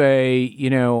will say,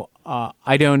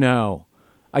 I don't know,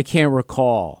 I can't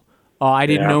recall, I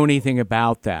didn't know anything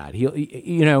about that.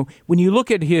 When you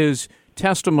look at his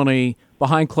testimony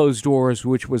behind closed doors,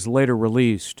 which was later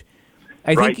released,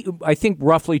 I think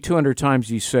roughly 200 times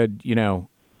he said,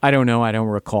 I don't know, I don't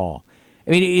recall.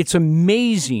 I mean, it's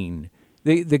amazing.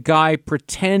 The guy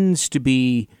pretends to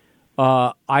be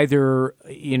either,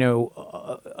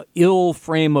 ill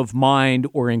frame of mind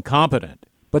or incompetent,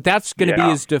 but that's going to be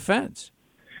his defense.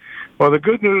 Well, the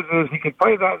good news is he can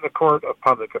play that in the court of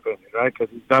public opinion, right?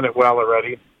 Because he's done it well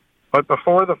already. But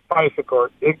before the FISA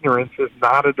court, ignorance is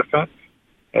not a defense.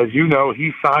 As you know,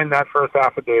 he signed that first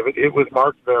affidavit. It was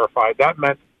marked verified. That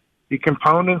meant the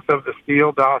components of the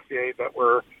Steele dossier that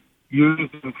were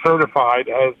used and certified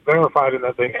as verified in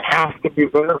that thing has to be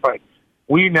verified.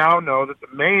 We now know that the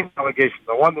main allegation,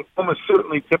 the one that almost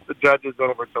certainly tipped the judges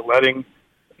over to letting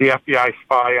the FBI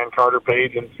spy on Carter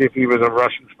Page and see if he was a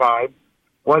Russian spy,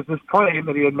 was this claim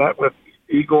that he had met with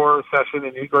Igor Session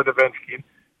and Igor Davinsky,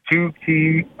 two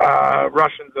key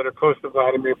Russians that are close to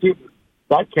Vladimir Putin.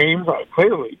 That came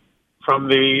clearly from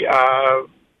the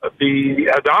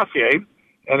dossier.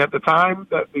 And at the time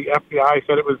that the FBI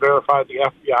said it was verified, the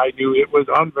FBI knew it was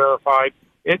unverified.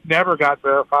 It never got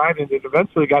verified, and it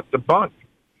eventually got debunked.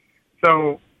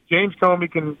 So James Comey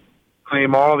can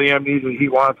claim all the amnesia he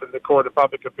wants in the court of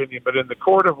public opinion, but in the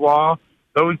court of law,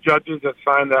 those judges that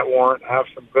signed that warrant have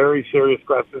some very serious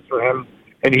questions for him,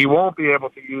 and he won't be able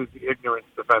to use the ignorance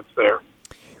defense there.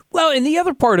 Well, and the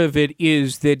other part of it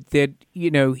is that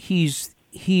he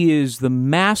is the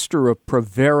master of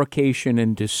prevarication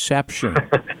and deception.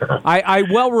 I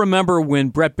well remember when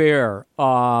Bret Baier,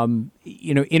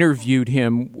 interviewed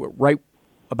him right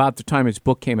about the time his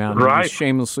book came out. And he was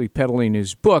shamelessly peddling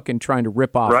his book and trying to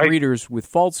rip off readers with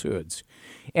falsehoods.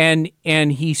 And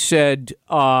he said,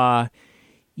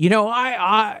 he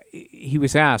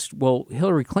was asked, well,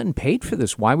 Hillary Clinton paid for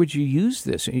this. Why would you use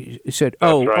this? And he said,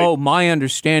 my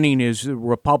understanding is the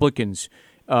Republicans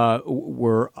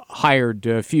were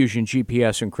hired Fusion,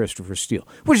 GPS, and Christopher Steele,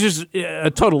 which is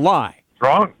a total lie.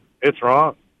 It's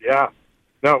wrong. Yeah.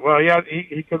 No, well, yeah,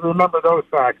 he could remember those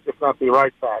facts, if not the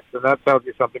right facts. And that tells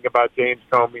you something about James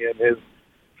Comey and his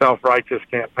self-righteous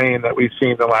campaign that we've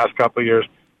seen the last couple of years.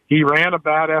 He ran a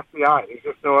bad FBI. There's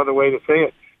just no other way to say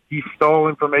it. He stole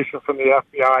information from the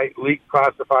FBI, leaked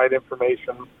classified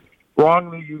information,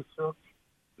 wrongly usurped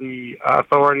the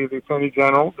authority of the Attorney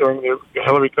General during the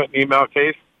Hillary Clinton email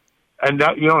case. And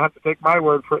that, you don't have to take my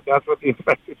word for it. That's what the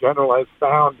Inspector General has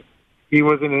found. He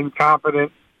was an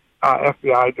incompetent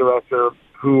FBI director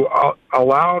who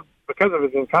allowed because of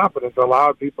his incompetence,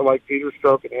 allowed people like Peter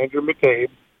Strzok and Andrew McCabe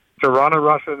to run a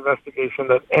Russia investigation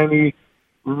that any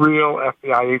real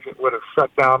FBI agent would have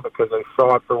shut down because they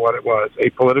saw it for what it was, a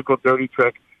political dirty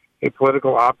trick, a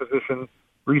political opposition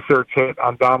research hit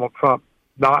on Donald Trump,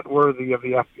 not worthy of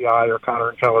the FBI or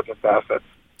counterintelligence assets.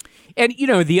 And,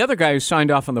 the other guy who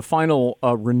signed off on the final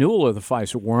renewal of the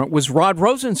FISA warrant was Rod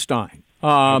Rosenstein,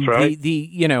 That's right.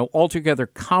 the altogether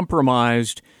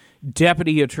compromised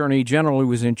Deputy Attorney General who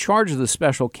was in charge of the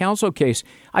special counsel case.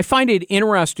 I find it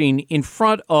interesting, in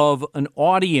front of an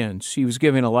audience, he was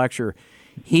giving a lecture,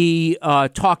 he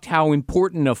talked how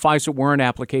important a FISA warrant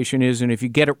application is, and if you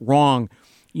get it wrong,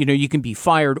 you can be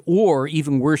fired, or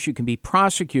even worse, you can be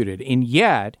prosecuted. And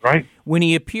yet, when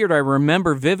he appeared, I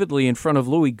remember vividly in front of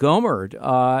Louis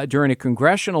Gohmert during a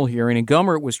congressional hearing, and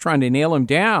Gohmert was trying to nail him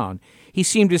down, he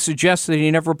seemed to suggest that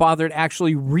he never bothered to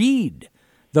actually read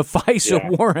the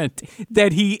FISA warrant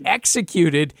that he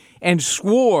executed, and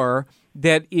swore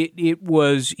that he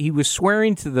was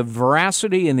swearing to the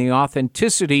veracity and the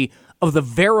authenticity of the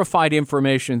verified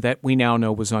information that we now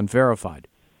know was unverified.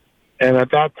 And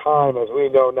at that time, as we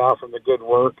know now from the good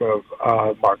work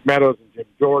of Mark Meadows and Jim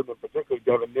Jordan, and particularly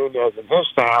Devin Nunes and his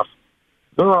staff,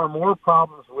 there are more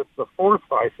problems with the fourth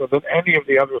FISA than any of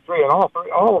the other three, and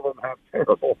all of them have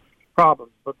terrible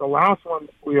problems. But the last one,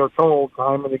 we are told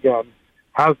time and again,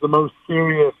 has the most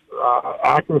serious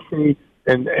accuracy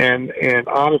and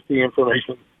honesty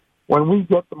information. When we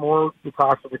get the more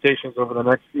declassifications over the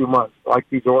next few months, like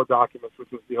these OR documents,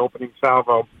 which is the opening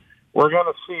salvo, we're going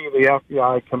to see the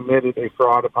FBI committed a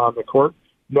fraud upon the court,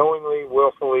 knowingly,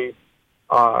 willfully,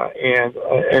 and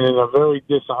in a very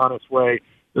dishonest way.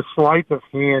 The sleight of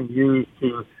hand used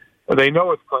to, they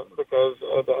know it's Clinton because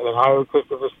they hired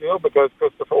Christopher Steele because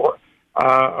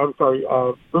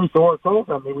Bruce Orr told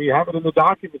them that we have it in the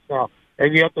documents now,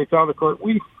 and yet they tell the court,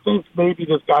 we think maybe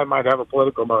this guy might have a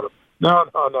political motive. No,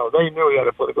 they knew he had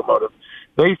a political motive.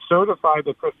 They certified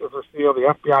that Christopher Steele,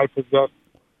 the FBI possessed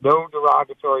no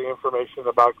derogatory information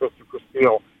about Christopher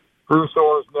Steele. Bruce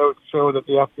Orr's notes show that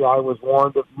the FBI was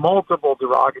warned of multiple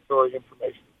derogatory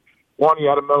information. 1, he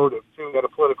had a motive. 2, he had a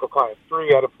political client. 3,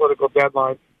 he had a political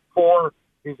deadline. 4,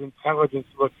 his intelligence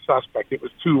looked suspect. It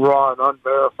was too raw and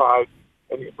unverified.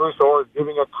 And Bruce Orr is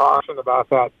giving a caution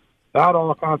about that. That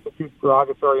all constitutes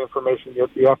derogatory information, yet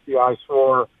the FBI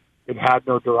swore it had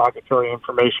no derogatory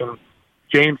information.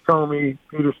 James Comey,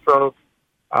 Peter Strzok,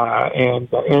 and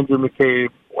Andrew McCabe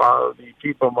are the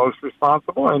people most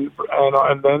responsible, and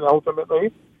then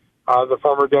ultimately the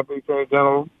former Deputy Attorney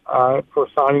General for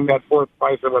signing that fourth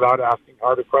FISA without asking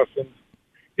harder questions.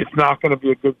 It's not going to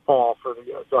be a good fall for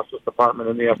the Justice Department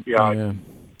and the FBI.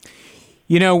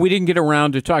 Yeah. We didn't get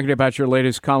around to talking about your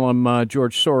latest column,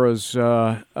 George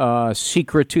Soros'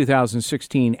 secret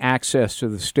 2016 access to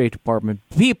the State Department.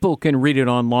 People can read it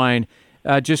online.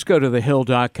 Just go to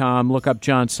thehill.com, look up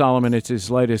John Solomon. It's his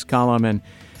latest column. And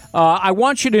I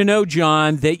want you to know,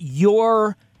 John, that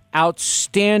your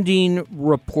outstanding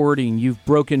reporting, you've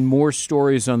broken more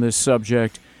stories on this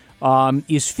subject,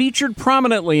 is featured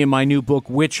prominently in my new book,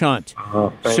 Witch Hunt.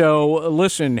 So,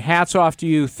 listen, hats off to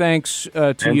you. Thanks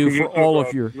to you for all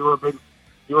of your... You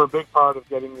were a big part of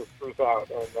getting this truth out.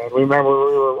 And remember,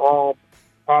 we were all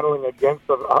paddling against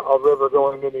a river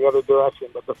going in the other direction,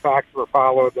 but the facts were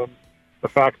followed, and the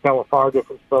facts tell a far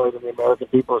different story than the American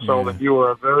people are sold, and you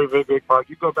were a very, very big part.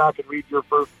 You go back and read your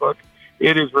first book.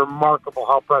 It is remarkable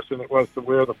how prescient it was to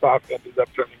where the facts ended up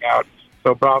turning out.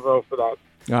 So bravo for that.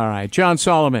 All right. John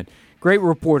Solomon, great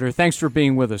reporter. Thanks for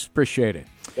being with us. Appreciate it.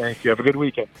 Thank you. Have a good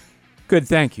weekend. Good.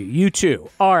 Thank you. You too.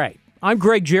 All right. I'm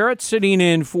Greg Jarrett, sitting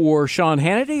in for Sean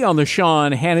Hannity on The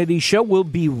Sean Hannity Show. We'll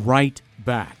be right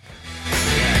back.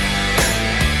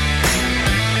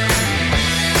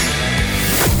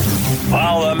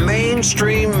 While the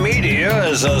mainstream media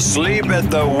is asleep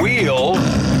at the wheel,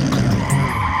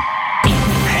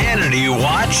 Hannity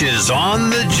Watch is on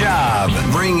the job,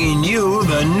 bringing you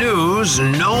the news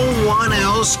no one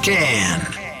else can.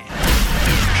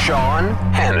 Sean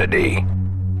Hannity.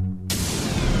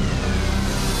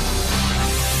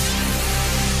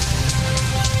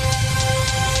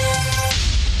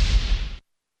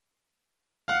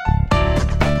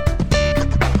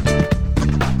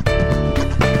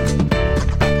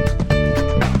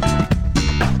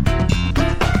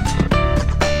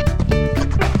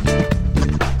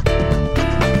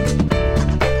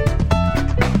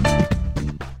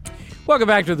 Welcome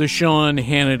back to the Sean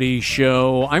Hannity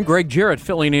Show. I'm Greg Jarrett,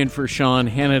 filling in for Sean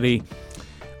Hannity.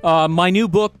 My new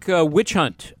book, Witch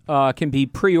Hunt, can be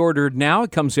pre-ordered now.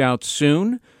 It comes out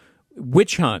soon.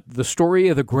 Witch Hunt, the story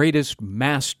of the greatest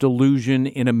mass delusion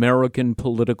in American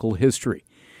political history.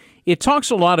 It talks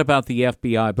a lot about the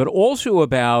FBI, but also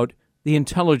about the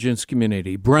intelligence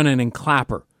community, Brennan and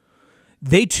Clapper.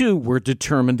 They, too, were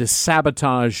determined to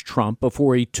sabotage Trump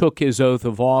before he took his oath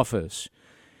of office.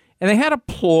 And they had a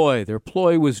ploy. Their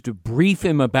ploy was to brief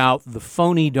him about the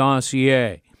phony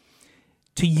dossier,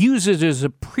 to use it as a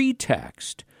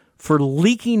pretext for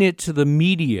leaking it to the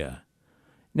media.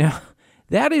 Now,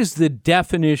 that is the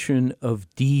definition of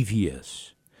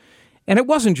devious. And it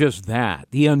wasn't just that.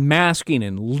 The unmasking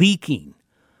and leaking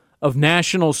of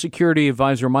National Security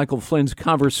Advisor Michael Flynn's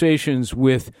conversations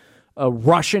with a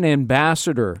Russian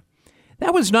ambassador,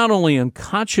 that was not only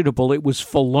unconscionable, it was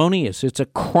felonious. It's a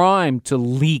crime to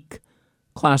leak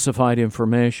classified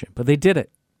information. But they did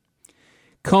it.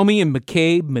 Comey and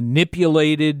McCabe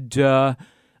manipulated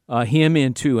him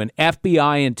into an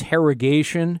FBI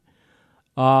interrogation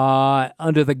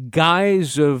under the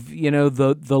guise of,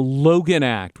 the Logan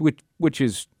Act, which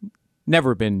has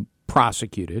never been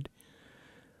prosecuted.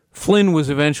 Flynn was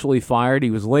eventually fired.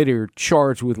 He was later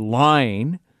charged with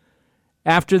lying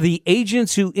after the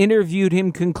agents who interviewed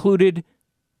him concluded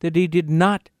that he did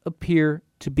not appear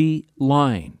to be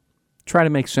lying. Try to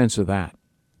make sense of that.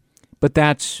 But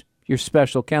that's your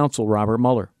special counsel, Robert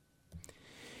Mueller.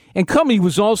 And Comey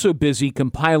was also busy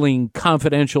compiling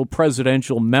confidential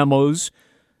presidential memos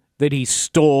that he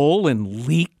stole and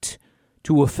leaked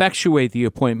to effectuate the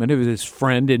appointment of his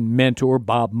friend and mentor,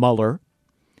 Bob Mueller.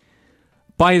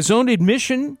 By his own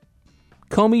admission,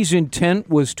 Comey's intent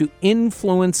was to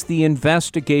influence the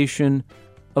investigation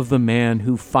of the man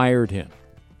who fired him.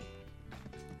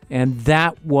 And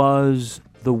that was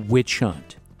the witch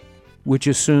hunt, which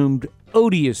assumed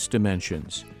odious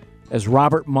dimensions as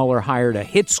Robert Mueller hired a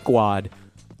hit squad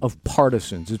of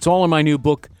partisans. It's all in my new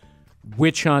book,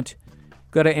 Witch Hunt.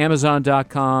 Go to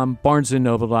Amazon.com,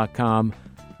 BarnesandNoble.com.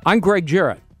 I'm Greg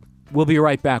Jarrett. We'll be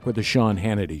right back with the Sean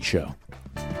Hannity Show.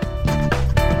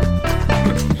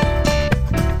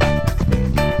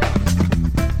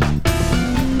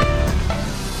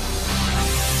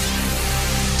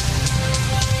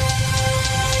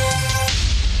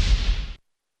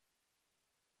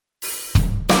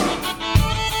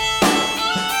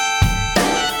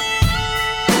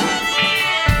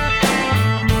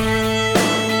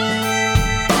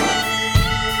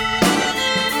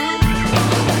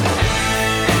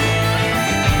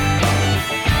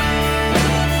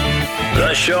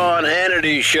 Sean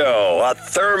Hannity Show, a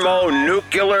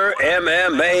thermonuclear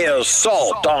MMA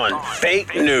assault on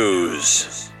fake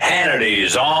news.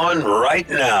 Hannity's on right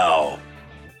now.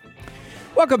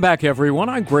 Welcome back, everyone.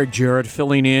 I'm Greg Jarrett,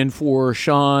 filling in for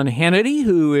Sean Hannity,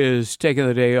 who is taking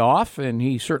the day off, and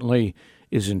he certainly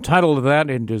is entitled to that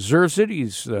and deserves it.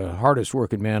 He's the hardest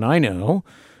working man I know.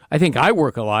 I think I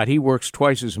work a lot. He works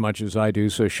twice as much as I do.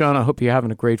 So, Sean, I hope you're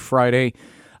having a great Friday.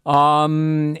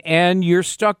 And you're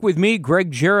stuck with me,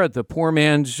 Greg Jarrett, the poor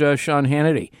man's Sean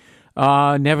Hannity.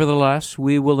 Nevertheless,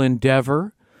 we will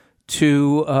endeavor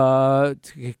to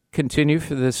continue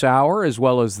for this hour as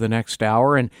well as the next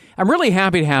hour. And I'm really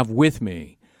happy to have with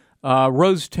me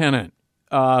Rose Tennant,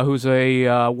 who's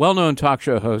a well-known talk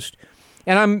show host.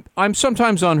 And I'm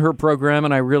sometimes on her program,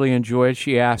 and I really enjoy it.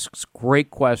 She asks great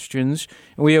questions,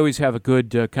 and we always have a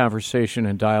good conversation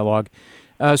and dialogue.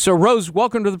 So, Rose,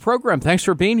 welcome to the program. Thanks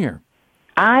for being here.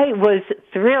 I was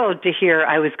thrilled to hear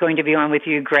I was going to be on with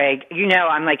you, Greg. You know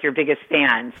I'm like your biggest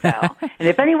fan. So, and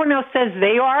if anyone else says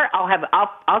they are,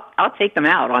 I'll take them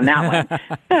out on that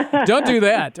one. Don't do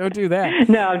that. Don't do that.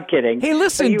 No, I'm kidding. Hey,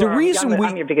 listen.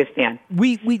 I'm your biggest fan.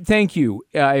 We thank you.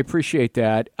 I appreciate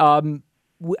that.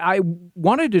 I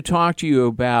wanted to talk to you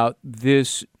about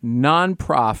this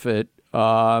nonprofit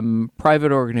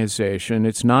private organization.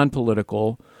 It's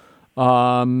non-political.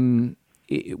 Well,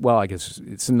 I guess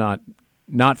it's not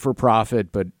for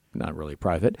profit, but not really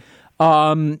private.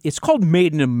 It's called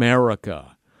Made in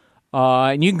America.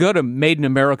 And you can go to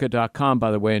madeinamerica.com,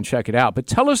 by the way, and check it out. But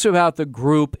tell us about the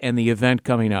group and the event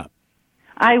coming up.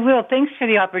 I will. Thanks for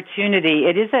the opportunity.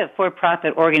 It is a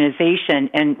for-profit organization.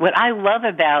 And what I love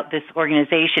about this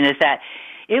organization is that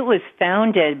it was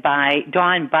founded by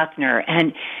Don Buckner,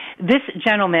 and this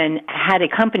gentleman had a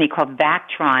company called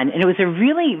Vactron, and it was a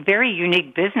really very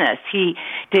unique business. He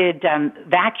did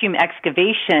vacuum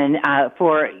excavation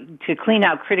to clean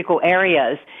out critical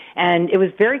areas, and it was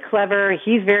very clever.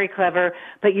 He's very clever,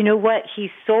 but you know what? He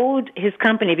sold his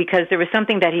company because there was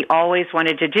something that he always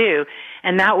wanted to do,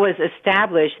 and that was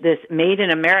establish this Made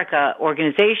in America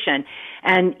organization.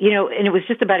 And, and it was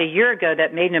just about a year ago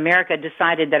that Made in America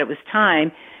decided that it was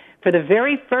time for the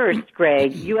very first,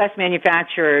 Greg, U.S.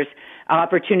 manufacturers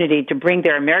opportunity to bring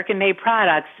their American-made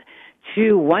products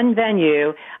to one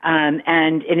venue, and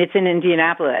it's in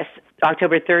Indianapolis.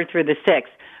 October 3rd through the 6th.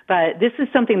 But this is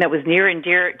something that was near and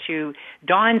dear to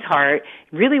Dawn's heart.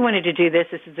 Really wanted to do this.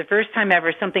 This is the first time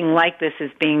ever something like this is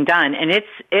being done, and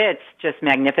it's just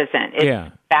magnificent.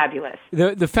 It's fabulous.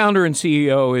 The founder and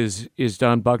CEO is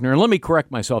Dawn Buckner. And let me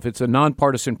correct myself. It's a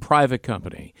nonpartisan private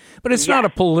company, but it's not a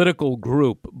political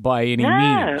group by any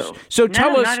means. So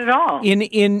tell us, not at all.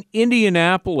 In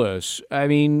Indianapolis, I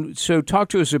mean, so talk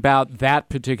to us about that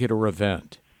particular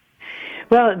event.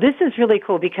 Well, this is really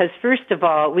cool because, first of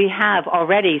all, we have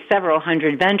already several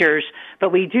hundred vendors, but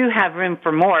we do have room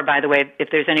for more, by the way, if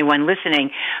there's anyone listening.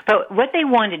 But what they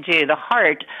want to do, the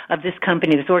heart of this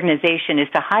company, this organization, is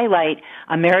to highlight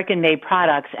American-made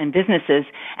products and businesses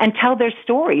and tell their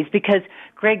stories because,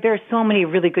 Greg, there are so many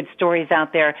really good stories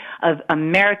out there of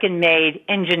American-made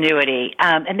ingenuity,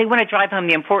 and they want to drive home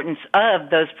the importance of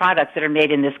those products that are made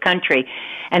in this country.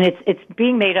 And it's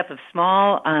being made up of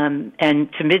small and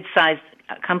to mid-sized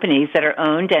companies that are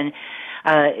owned and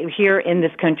here in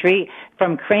this country,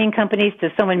 from crane companies to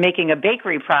someone making a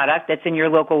bakery product that's in your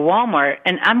local Walmart.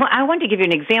 And I wanted to give you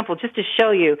an example just to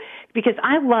show you, because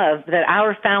I love that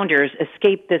our founders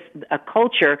escaped a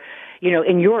culture,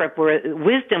 in Europe where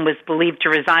wisdom was believed to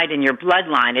reside in your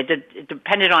bloodline. It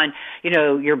depended on,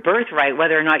 your birthright,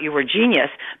 whether or not you were genius.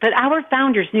 But our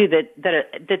founders knew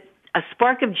that a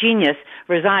spark of genius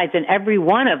resides in every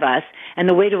one of us, and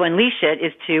the way to unleash it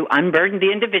is to unburden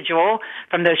the individual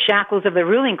from those shackles of the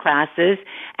ruling classes.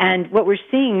 And what we're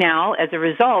seeing now as a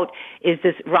result is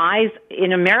this rise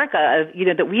in America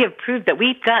of, that we have proved that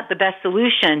we've got the best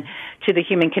solution to the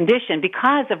human condition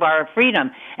because of our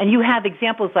freedom. And you have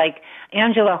examples like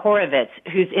Angela Horovitz,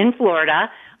 who's in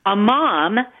Florida, a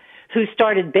mom who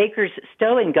started Baker's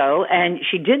Stow and Go, and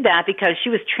she did that because she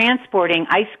was transporting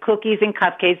iced cookies and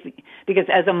cupcakes because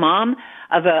as a mom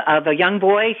of a young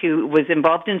boy who was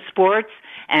involved in sports,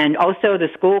 and also the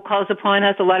school calls upon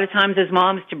us a lot of times as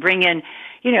moms to bring in,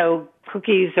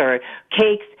 cookies or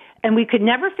cakes. And we could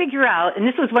never figure out, and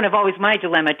this was one of always my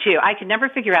dilemma too, I could never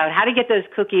figure out how to get those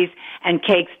cookies and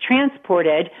cakes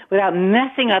transported without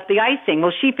messing up the icing.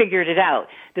 Well, she figured it out.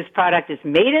 This product is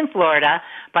made in Florida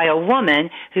by a woman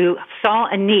who saw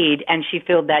a need, and she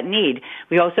filled that need.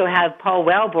 We also have Paul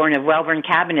Wellborn of Wellborn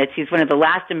Cabinets. He's one of the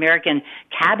last American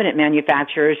cabinet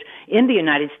manufacturers in the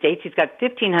United States. He's got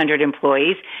 1,500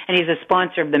 employees, and he's a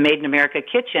sponsor of the Made in America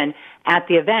Kitchen at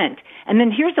the event. And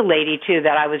then here's a lady, too,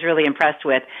 that I was really impressed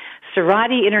with.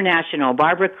 Cerati International,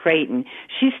 Barbara Creighton.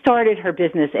 She started her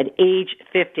business at age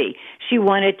 50. She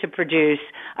wanted to produce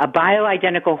a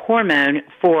bioidentical hormone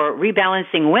for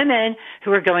rebalancing women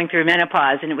who are going through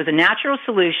menopause, and it was a natural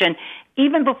solution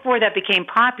even before that became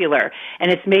popular, and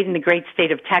it's made in the great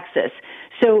state of Texas.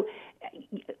 So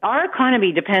our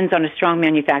economy depends on a strong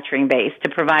manufacturing base to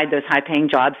provide those high-paying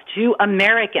jobs to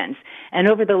Americans. And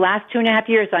over the last 2.5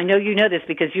 years, I know you know this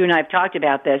because you and I have talked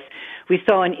about this, we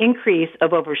saw an increase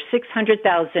of over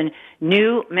 600,000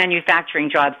 new manufacturing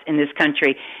jobs in this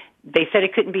country. They said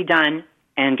it couldn't be done,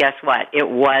 and guess what? It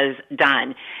was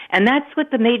done. And that's what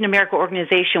the Made in America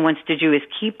organization wants to do, is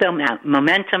keep the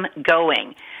momentum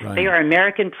going. Right. They are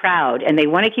American proud, and they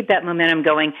want to keep that momentum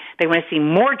going. They want to see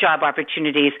more job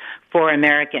opportunities for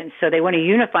Americans. So they want to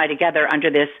unify together under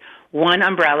this one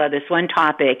umbrella, this one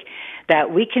topic,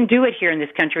 that we can do it here in this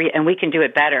country and we can do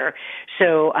it better.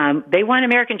 So they want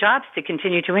American jobs to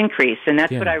continue to increase, and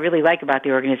that's what I really like about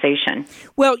the organization.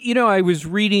 Well, I was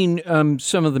reading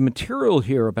some of the material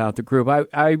here about the group.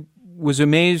 I was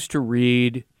amazed to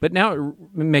read, but now it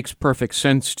makes perfect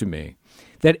sense to me,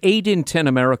 that 8 in 10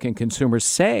 American consumers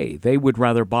say they would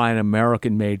rather buy an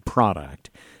American-made product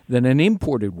than an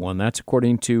imported one. That's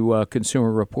according to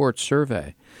Consumer Reports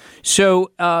survey.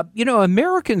 So,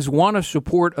 Americans want to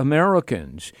support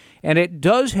Americans, and it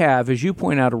does have, as you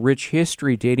point out, a rich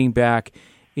history dating back,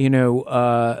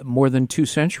 more than 2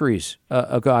 centuries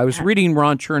ago. I was reading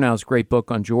Ron Chernow's great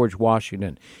book on George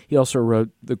Washington. He also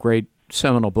wrote the great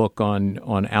seminal book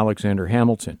on Alexander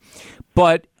Hamilton.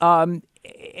 But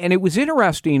and it was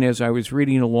interesting as I was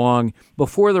reading along,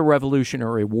 before the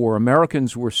Revolutionary War,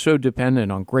 Americans were so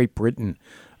dependent on Great Britain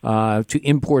to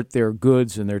import their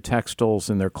goods and their textiles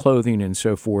and their clothing and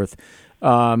so forth,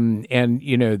 and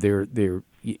their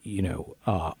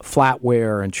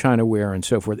flatware and Chinaware and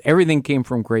so forth. Everything came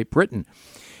from Great Britain,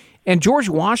 and George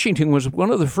Washington was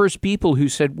one of the first people who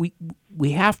said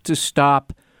we have to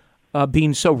stop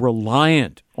being so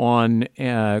reliant on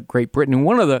Great Britain. And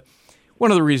one of the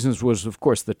reasons was, of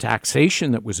course, the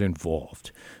taxation that was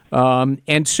involved,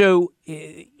 and so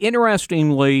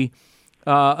Interestingly,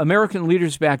 American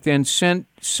leaders back then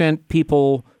sent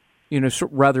people,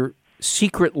 rather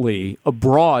secretly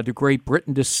abroad to Great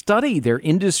Britain to study their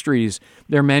industries,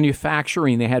 their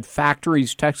manufacturing. They had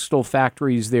factories, textile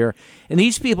factories there. And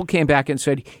these people came back and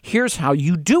said, here's how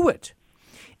you do it.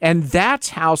 And that's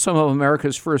how some of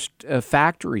America's first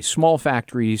factories, small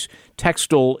factories,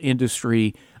 textile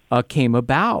industry came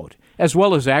about, as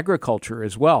well as agriculture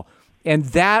as well. And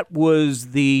that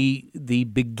was the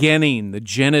beginning, the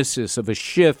genesis of a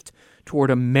shift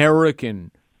toward American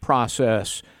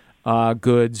process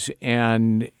goods,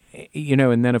 and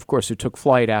and then of course it took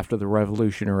flight after the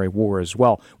Revolutionary War as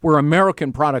well, where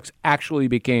American products actually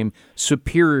became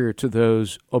superior to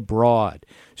those abroad.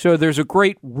 So there's a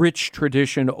great rich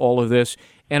tradition to all of this,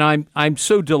 and I'm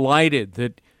so delighted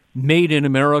that Made in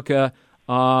America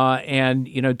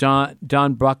and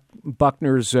Don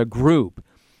Buckner's group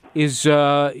is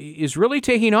really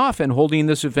taking off and holding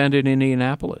this event in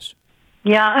Indianapolis.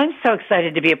 Yeah, I'm so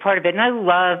excited to be a part of it. And I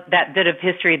love that bit of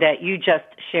history that you just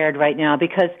shared right now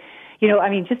because,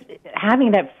 just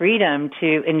having that freedom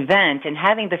to invent and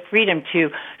having the freedom to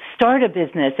start a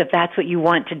business if that's what you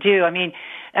want to do.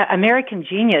 American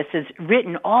Genius is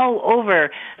written all over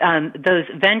those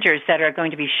vendors that are going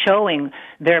to be showing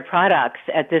their products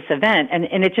at this event.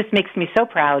 And it just makes me so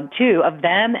proud, too, of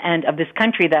them and of this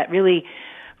country that really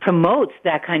promotes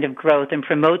that kind of growth and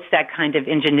promotes that kind of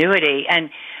ingenuity. And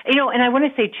I want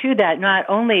to say too that not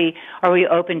only are we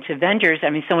open to vendors,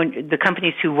 the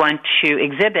companies who want to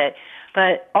exhibit,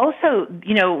 but also,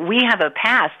 we have a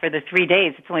pass for the 3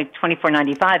 days. It's only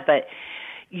 $24.95, but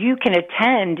you can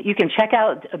attend, you can check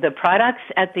out the products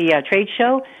at the trade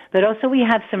show, but also we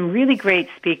have some really great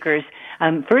speakers.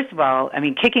 First of all,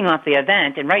 kicking off the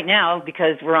event, and right now,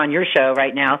 because we're on your show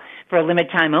right now, for a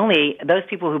limited time only, those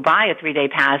people who buy a 3-day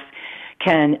pass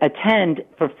can attend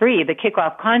for free the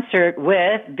kickoff concert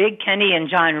with Big Kenny and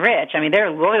John Rich.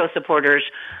 They're loyal supporters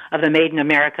of the Made in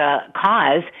America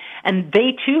cause, and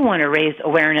they too want to raise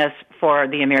awareness for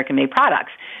the American-made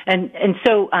products. And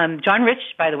so John Rich,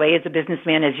 by the way, is a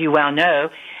businessman, as you well know.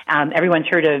 Everyone's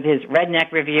heard of his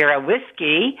Redneck Riviera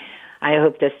whiskey. I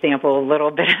hope to sample a little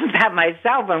bit of that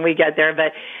myself when we get there.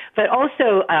 But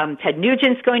also Ted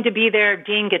Nugent's going to be there.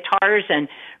 Dean Guitars and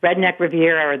Redneck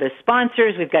Riviera are the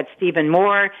sponsors. We've got Stephen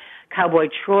Moore, Cowboy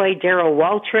Troy, Darrell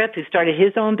Waltrip, who started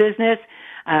his own business,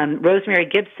 Rosemary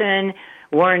Gibson,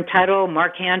 Warren Tuttle,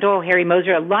 Mark Handel, Harry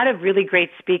Moser, a lot of really great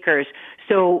speakers.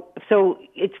 So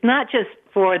it's not just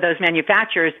for those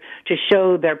manufacturers to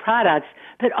show their products,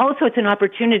 but also it's an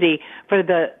opportunity for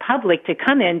the public to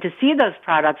come in to see those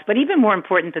products. But even more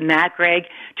important than that, Greg,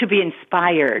 to be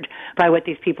inspired by what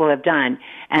these people have done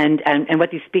and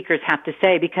what these speakers have to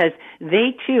say, because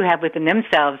they too have within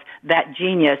themselves that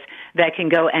genius that can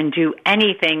go and do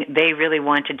anything they really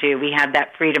want to do. We have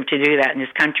that freedom to do that in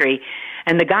this country.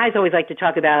 And the guys always like to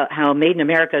talk about how Made in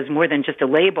America is more than just a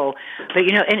label, but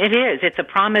and it is. It's a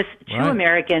promise to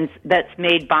Americans that's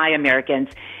made by Americans,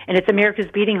 and it's America's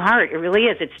beating heart. It really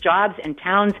is. It's jobs and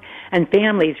towns and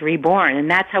families reborn,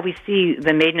 and that's how we see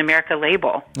the Made in America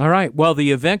label. All right. Well,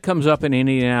 the event comes up in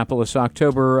Indianapolis,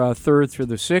 October 3rd through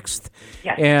the 6th,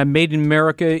 yes. And Made in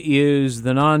America is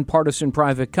the nonpartisan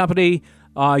private company.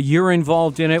 You're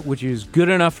involved in it, which is good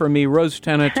enough for me, Rose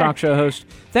Tennant, talk show host.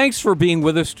 Thanks for being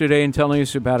with us today and telling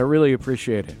us about it. Really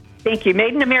appreciate it. Thank you.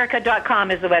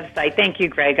 MadeInAmerica.com is the website. Thank you,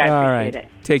 Greg. I appreciate it.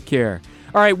 Take care.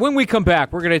 All right, when we come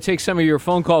back, we're going to take some of your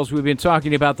phone calls. We've been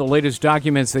talking about the latest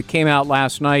documents that came out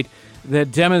last night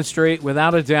that demonstrate,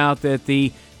 without a doubt, that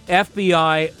the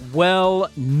FBI well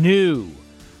knew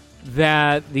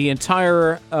that the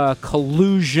entire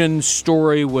collusion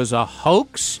story was a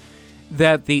hoax,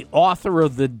 that the author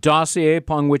of the dossier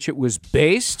upon which it was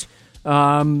based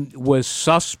was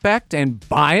suspect and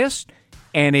biased,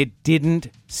 and it didn't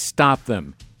stop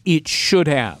them. It should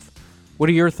have. What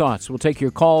are your thoughts? We'll take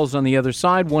your calls on the other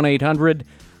side,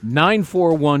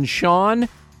 1-800-941-SEAN,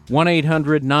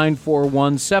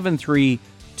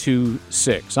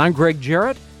 1-800-941-7326. I'm Greg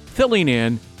Jarrett, filling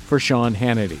in for Sean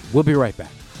Hannity. We'll be right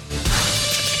back.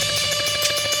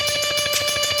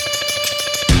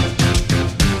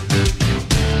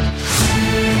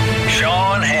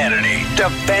 Sean Hannity,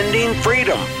 defending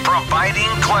freedom, providing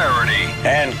clarity,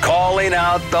 and calling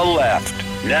out the left.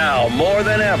 Now, more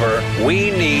than ever,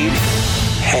 we need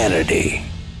Hannity.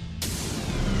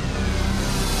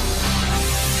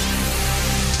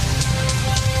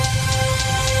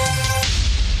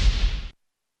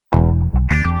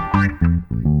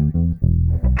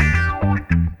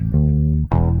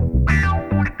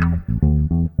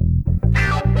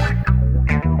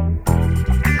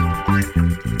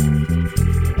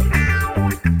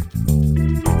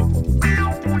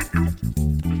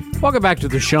 Welcome back to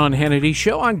the Sean Hannity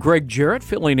Show. I'm Greg Jarrett,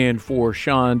 filling in for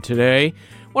Sean today.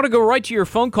 I want to go right to your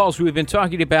phone calls. We've been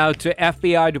talking about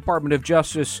FBI, Department of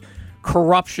Justice,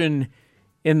 corruption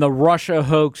in the Russia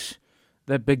hoax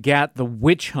that begat the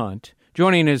witch hunt.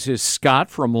 Joining us is Scott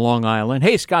from Long Island.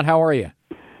 Hey, Scott, how are you?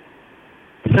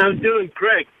 I'm doing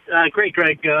great. Great,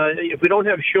 Greg. If we don't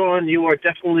have Sean, you are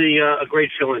definitely a great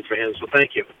fill-in for him, so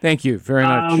thank you. Thank you very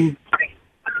much.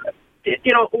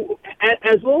 You know,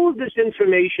 as all of this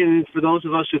information, for those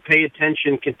of us who pay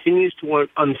attention, continues to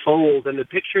unfold and the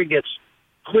picture gets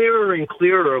clearer and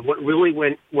clearer of what really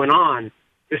went on,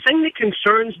 the thing that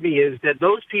concerns me is that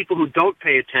those people who don't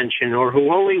pay attention or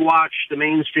who only watch the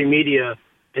mainstream media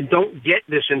and don't get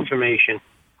this information,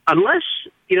 unless,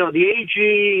 you know, the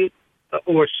AG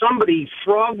or somebody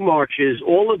frog marches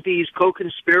all of these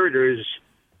co-conspirators,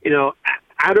 you know,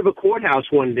 out of a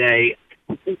courthouse one day,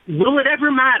 will it ever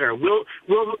matter? Will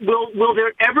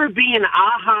there ever be an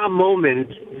aha moment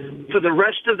for the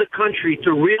rest of the country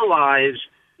to realize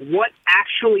what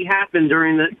actually happened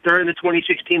during the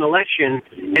 2016 election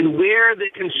and where the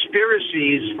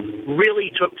conspiracies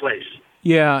really took place?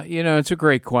 Yeah, you know, it's a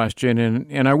great question,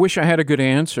 and I wish I had a good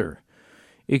answer.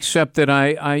 Except that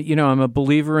I'm a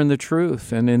believer in the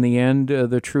truth, and in the end,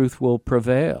 the truth will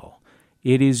prevail.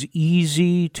 It is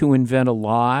easy to invent a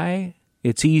lie.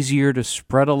 It's easier to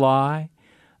spread a lie.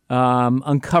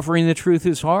 Uncovering the truth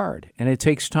is hard, and it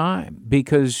takes time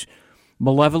because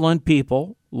malevolent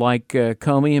people like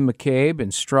Comey and McCabe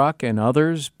and Strzok and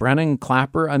others, Brennan,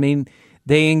 Clapper, I mean,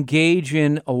 they engage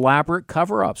in elaborate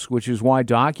cover-ups, which is why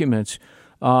documents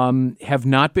have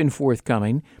not been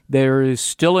forthcoming. There is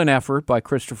still an effort by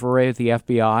Christopher Wray at the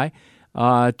FBI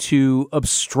to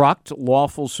obstruct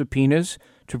lawful subpoenas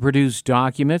to produce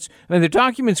documents. I mean, the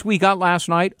documents we got last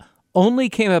night only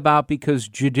came about because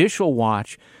Judicial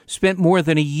Watch spent more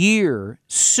than a year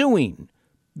suing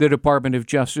the Department of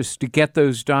Justice to get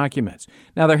those documents.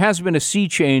 Now, there has been a sea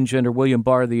change under William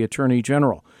Barr, the Attorney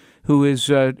General, who has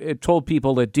told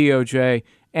people at DOJ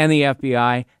and the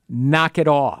FBI, knock it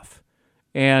off.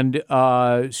 And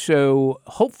so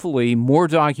hopefully more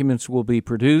documents will be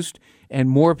produced and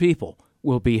more people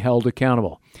will be held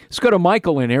accountable. Let's go to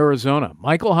Michael in Arizona.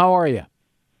 Michael, how are you?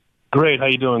 Great. How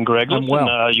you doing, Greg? I'm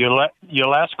well. Your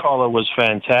last caller was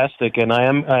fantastic, and I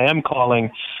am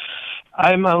calling.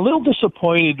 I'm a little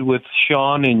disappointed with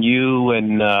Sean and you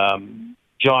and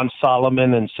John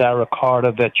Solomon and Sarah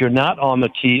Carter that you're not on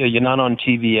you're not on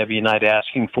TV every night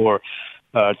asking for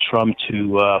Trump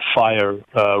to fire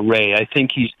Wray. I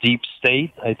think he's deep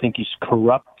state. I think he's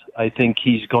corrupt. I think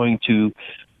he's going to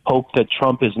hope that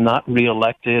Trump is not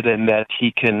reelected and that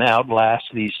he can outlast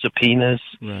these subpoenas.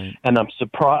 Right. And I'm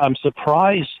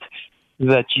surprised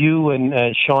that you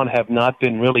and Sean have not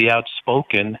been really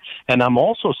outspoken. And I'm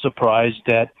also surprised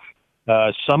that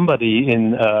somebody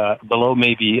in below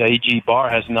maybe AG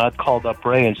Barr has not called up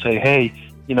Wray and say, hey,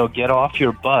 you know, get off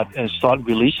your butt and start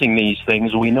releasing these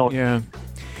things. We know. Yeah.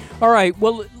 All right.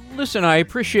 Well, listen, I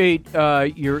appreciate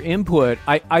your input.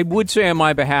 I would say on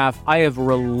my behalf, I have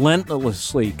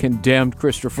relentlessly condemned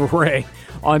Christopher Wray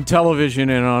on television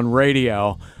and on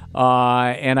radio.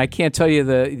 And I can't tell you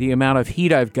the amount of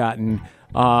heat I've gotten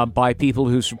by people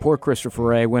who support Christopher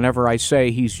Wray whenever I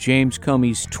say he's James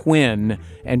Comey's twin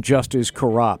and just as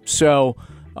corrupt. So,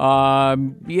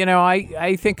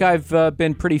 I think I've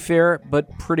been pretty fair,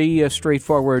 but pretty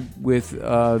straightforward with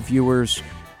viewers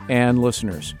and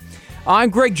listeners.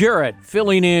 I'm Greg Jarrett,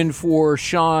 filling in for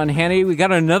Sean Hannity. We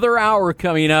got another hour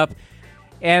coming up,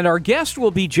 and our guest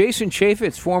will be Jason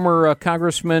Chaffetz, former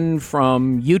congressman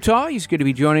from Utah. He's going to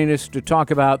be joining us to talk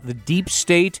about the deep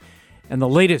state and the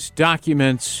latest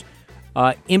documents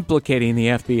implicating the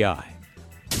FBI.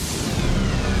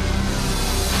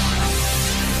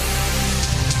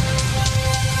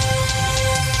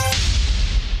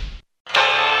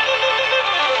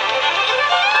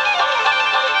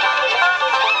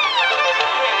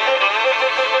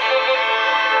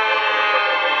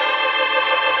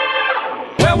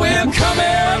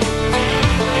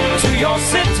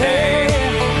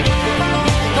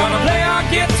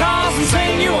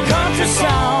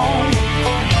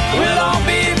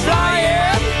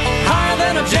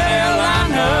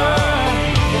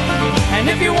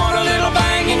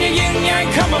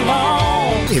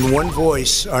 In one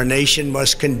voice, our nation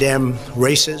must condemn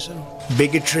racism,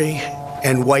 bigotry,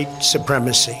 and white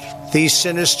supremacy. These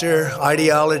sinister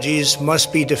ideologies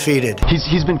must be defeated.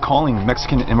 He's been calling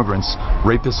Mexican immigrants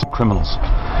rapists and criminals.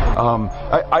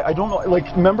 I don't know,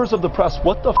 like members of the press,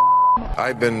 what the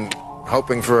I've been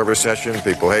hoping for a recession.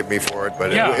 People hate me for it,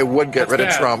 but Yeah, it would get that's rid of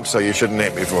bad. Trump, so you shouldn't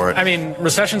hate me for it. I mean,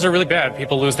 recessions are really bad.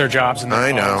 People lose their jobs and their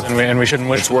I know. homes, and we shouldn't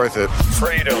wish. It's worth it.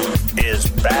 Freedom is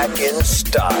back in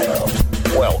style.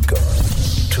 Welcome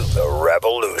to the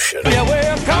revolution. Yeah,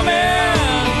 we're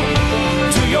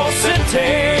coming to your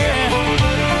city.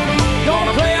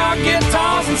 Gonna play our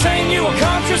guitars and sing you a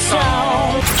country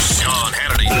song. Sean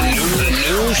Hannity. The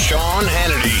new Sean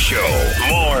Hannity Show.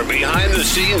 More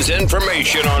behind-the-scenes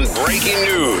information on breaking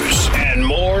news and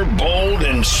more bold,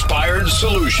 inspired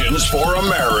solutions for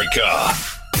America.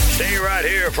 Stay right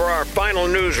here for our final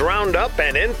news roundup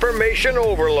and information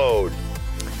overload.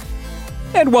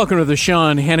 And welcome to the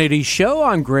Sean Hannity Show.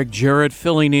 I'm Greg Jarrett,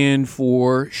 filling in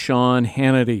for Sean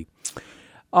Hannity.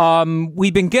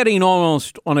 We've been getting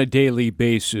almost on a daily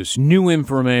basis new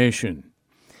information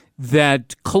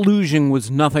that collusion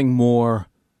was nothing more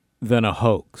than a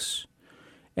hoax.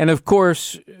 And of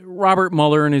course, Robert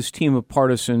Mueller and his team of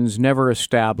partisans never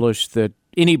established that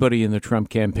anybody in the Trump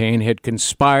campaign had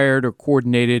conspired or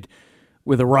coordinated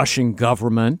with the Russian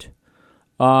government.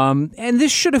 And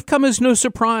this should have come as no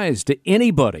surprise to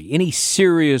anybody, any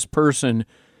serious person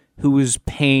who was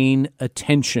paying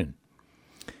attention.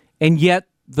 And yet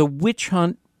the witch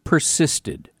hunt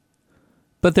persisted,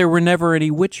 but there were never any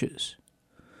witches.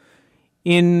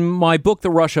 In my book,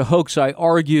 The Russia Hoax, I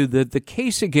argue that the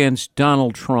case against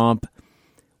Donald Trump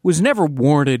was never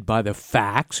warranted by the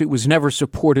facts. It was never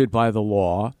supported by the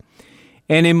law.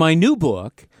 And in my new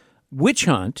book, Witch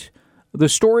Hunt, the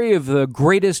story of the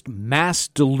greatest mass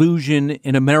delusion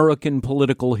in American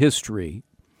political history,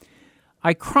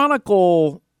 I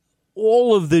chronicle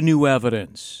all of the new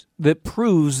evidence that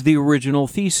proves the original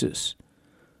thesis.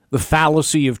 The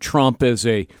fallacy of Trump as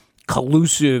a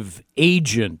collusive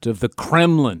agent of the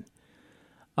Kremlin.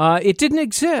 It didn't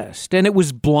exist, and it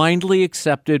was blindly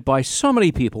accepted by so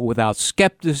many people without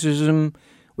skepticism,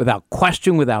 without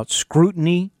question, without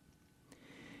scrutiny.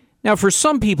 Now, for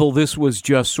some people, this was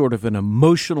just sort of an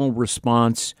emotional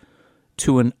response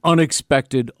to an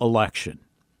unexpected election.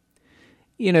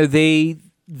 You know, they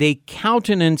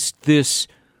countenanced this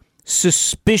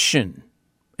suspicion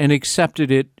and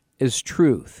accepted it as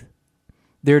truth.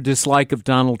 Their dislike of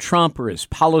Donald Trump or his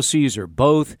policies or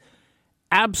both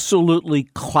absolutely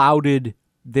clouded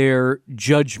their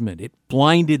judgment. It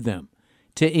blinded them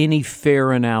to any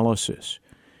fair analysis.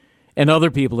 And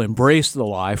other people embraced the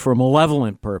lie for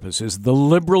malevolent purposes. The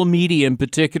liberal media in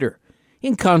particular,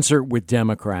 in concert with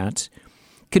Democrats,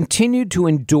 continued to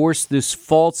endorse this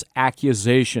false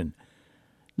accusation,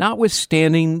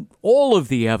 notwithstanding all of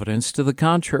the evidence to the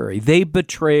contrary. They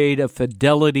betrayed a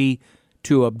fidelity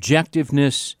to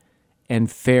objectiveness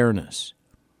and fairness,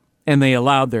 and they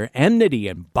allowed their enmity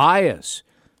and bias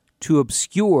to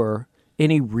obscure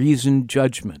any reasoned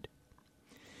judgment.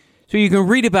 So you can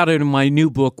read about it in my new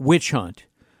book, Witch Hunt,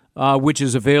 which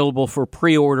is available for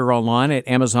pre-order online at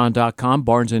Amazon.com,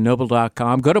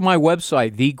 BarnesandNoble.com. Go to my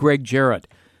website,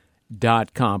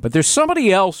 thegregjarrett.com. But there's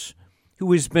somebody else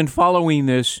who has been following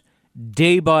this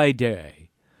day by day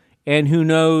and who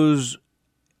knows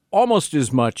almost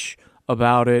as much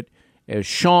about it as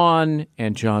Sean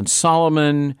and John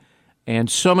Solomon and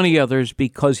so many others,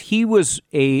 because he was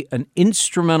an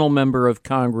instrumental member of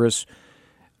Congress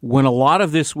when a lot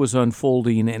of this was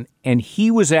unfolding, and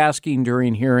he was asking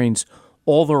during hearings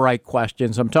all the right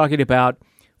questions. I'm talking about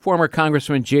former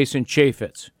Congressman Jason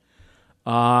Chaffetz,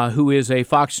 who is a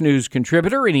Fox News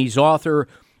contributor, and he's author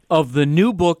of the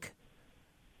new book.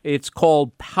 It's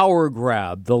called Power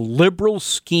Grab, The Liberal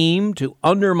Scheme to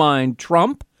Undermine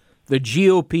Trump, the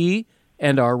GOP,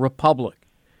 and our Republic.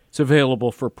 It's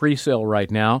available for pre-sale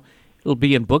right now. It'll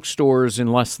be in bookstores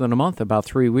in less than a month, about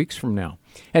 3 weeks from now.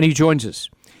 And he joins us.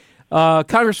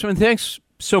 Congressman, thanks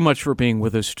so much for being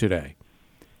with us today.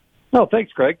 No,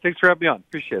 thanks, Greg. Thanks for having me on.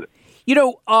 Appreciate it. You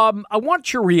know, I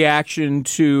want your reaction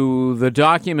to the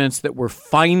documents that were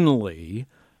finally,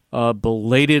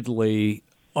 belatedly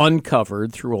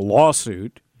uncovered through a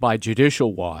lawsuit by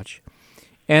Judicial Watch.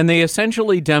 And they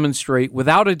essentially demonstrate,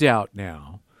 without a doubt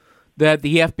now, that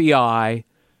the FBI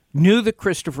knew that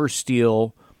Christopher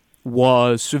Steele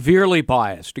was severely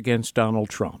biased against Donald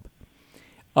Trump.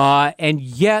 And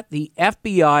yet the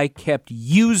FBI kept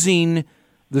using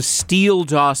the Steele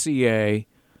dossier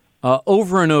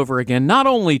over and over again, not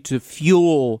only to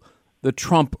fuel the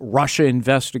Trump-Russia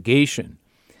investigation,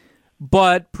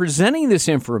 but presenting this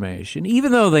information,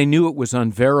 even though they knew it was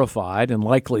unverified and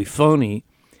likely phony,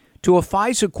 to a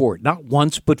FISA court, not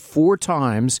once but 4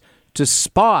 times, to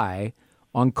spy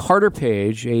on Carter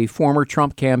Page, a former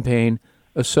Trump campaign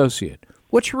associate.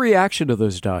 What's your reaction to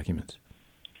those documents?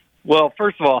 Well,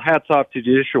 first of all, hats off to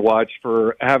Judicial Watch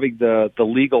for having the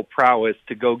legal prowess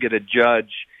to go get a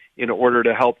judge in order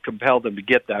to help compel them to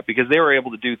get that, because they were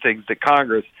able to do things that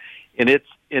Congress, in its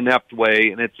inept way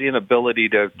and its inability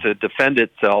to defend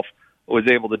itself, was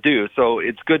able to do. So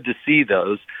it's good to see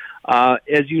those.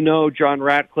 As you know, John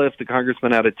Ratcliffe, the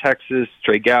congressman out of Texas,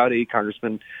 Trey Gowdy,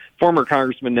 former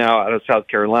congressman now out of South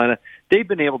Carolina, they've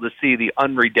been able to see the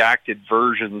unredacted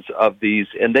versions of these,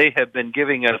 and they have been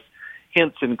giving us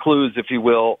hints and clues, if you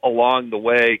will, along the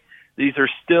way. These are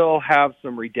still have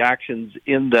some redactions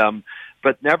in them,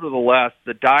 but nevertheless,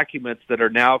 the documents that are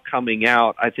now coming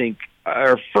out, I think,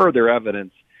 are further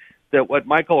evidence that what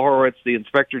Michael Horowitz, the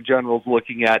Inspector General, is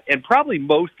looking at, and probably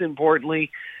most importantly,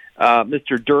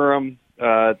 Mr. Durham,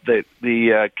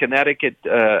 the Connecticut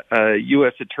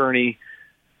U.S. Attorney,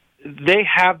 they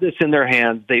have this in their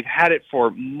hands. They've had it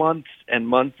for months and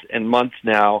months and months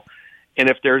now. And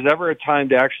if there's ever a time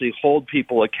to actually hold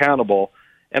people accountable,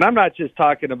 and I'm not just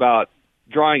talking about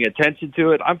drawing attention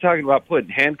to it, I'm talking about putting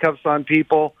handcuffs on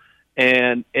people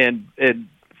and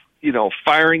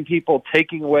firing people,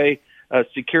 taking away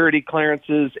security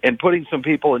clearances, and putting some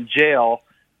people in jail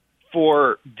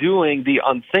for doing the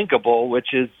unthinkable,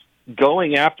 which is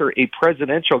going after a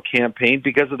presidential campaign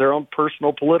because of their own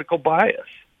personal political bias.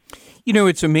 You know,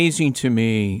 it's amazing to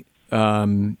me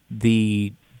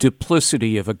the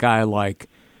duplicity of a guy like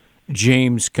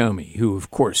James Comey, who, of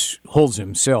course, holds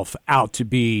himself out to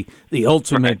be the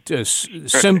ultimate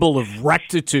symbol of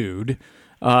rectitude,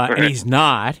 and he's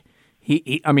not.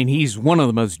 He's one of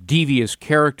the most devious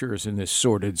characters in this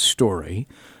sordid story.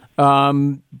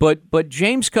 But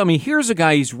James Comey, here's a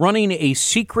guy, he's running a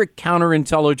secret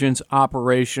counterintelligence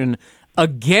operation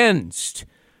against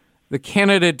the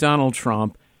candidate Donald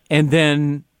Trump and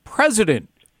then President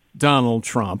Donald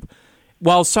Trump,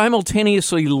 while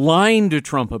simultaneously lying to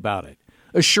Trump about it,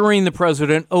 assuring the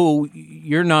president, oh,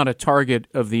 you're not a target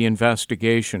of the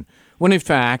investigation, when in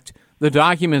fact the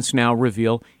documents now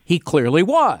reveal he clearly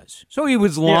was. So he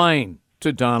was lying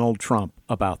to Donald Trump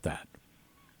about that.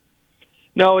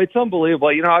 No, it's unbelievable.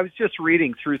 I was just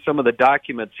reading through some of the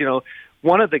documents.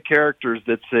 One of the characters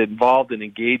that's involved and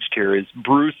engaged here is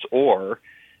Bruce Orr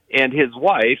and his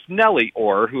wife, Nellie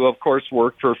Orr, who, of course,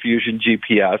 worked for Fusion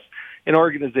GPS, an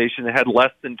organization that had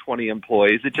less than 20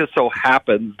 employees. It just so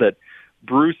happens that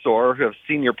Bruce Orr, a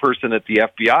senior person at the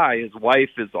FBI, his wife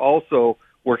is also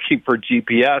working for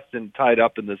GPS and tied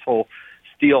up in this whole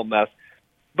Steele mess.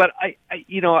 But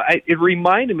it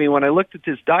reminded me when I looked at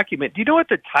this document. Do you know what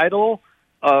the title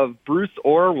of Bruce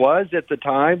Orr was at the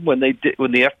time when the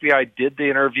FBI did the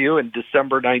interview in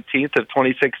December 19th of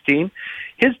 2016?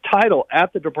 His title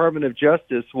at the Department of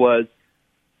Justice was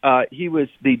he was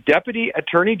the Deputy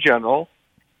Attorney General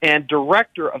and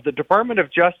Director of the Department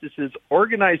of Justice's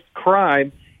Organized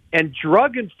Crime and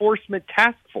Drug Enforcement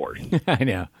Task Force. I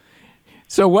know.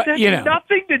 So what? That's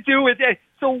nothing to do with it.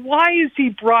 So why is he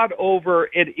brought over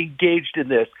and engaged in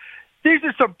this? These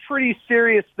are some pretty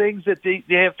serious things that they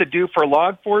have to do for law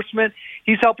enforcement.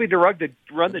 He's helping to run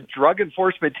the Drug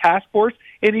Enforcement Task Force,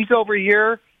 and he's over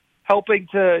here helping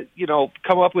to,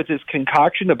 come up with this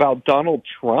concoction about Donald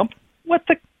Trump. What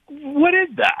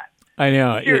is that? I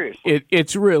know. Seriously.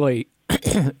 It's really,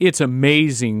 it's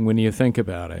amazing when you think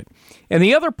about it. And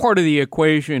the other part of the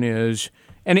equation is,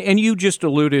 and you just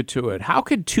alluded to it, how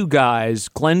could two guys,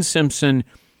 Glenn Simpson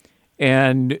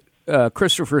and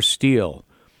Christopher Steele,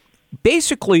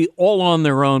 basically all on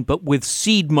their own, but with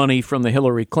seed money from the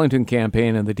Hillary Clinton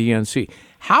campaign and the DNC,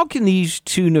 how can these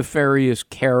two nefarious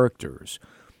characters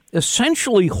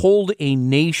essentially hold a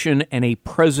nation and a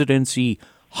presidency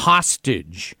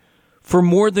hostage for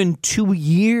more than 2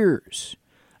 years?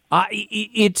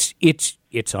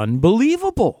 It's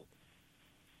unbelievable.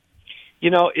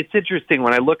 It's interesting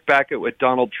when I look back at what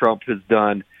Donald Trump has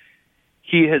done.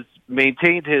 He has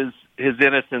maintained his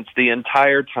innocence the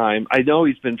entire time. I know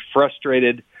he's been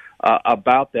frustrated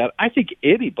about that. I think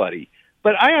anybody.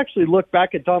 But I actually look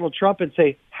back at Donald Trump and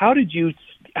say, how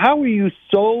were you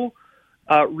so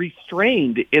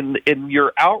restrained in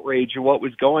your outrage of what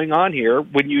was going on here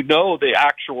when you know the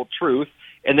actual truth,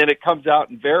 and then it comes out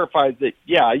and verifies that,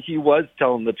 yeah, he was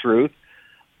telling the truth.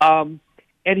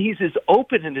 And he's as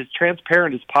open and as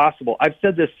transparent as possible. I've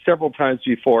said this several times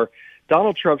before.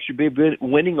 Donald Trump should be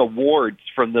winning awards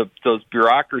from those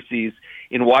bureaucracies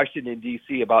in Washington,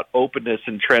 D.C. about openness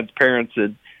and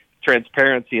transparency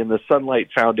in the Sunlight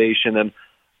Foundation.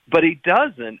 But he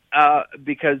doesn't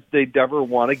because they never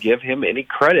want to give him any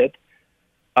credit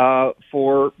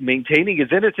for maintaining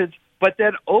his innocence, but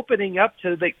then opening up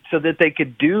so that they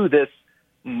could do this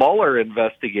Mueller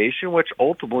investigation, which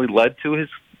ultimately led to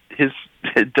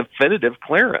definitive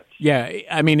clearance. Yeah,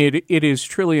 I mean, it is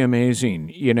truly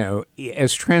amazing,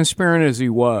 as transparent as he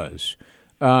was,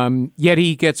 yet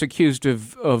he gets accused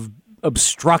of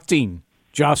obstructing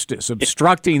justice,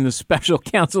 obstructing the special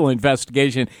counsel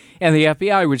investigation and the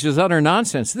FBI, which is utter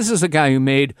nonsense. This is a guy who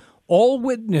made all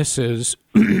witnesses,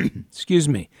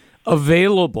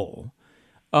 available.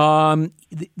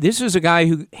 This is a guy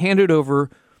who handed over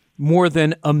more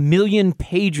than 1 million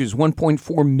pages,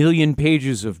 1.4 million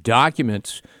pages of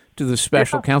documents to the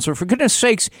special counsel. For goodness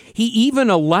sakes, he even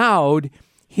allowed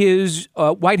his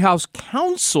White House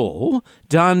counsel,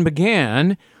 Don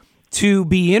McGahn, to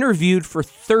be interviewed for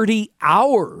 30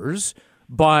 hours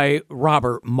by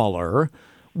Robert Mueller,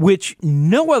 which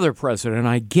no other president,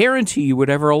 I guarantee you, would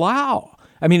ever allow.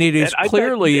 I mean, it is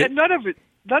clearly... And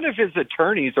none of his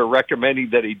attorneys are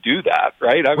recommending that he do that,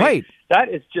 right? I mean, that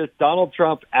is just Donald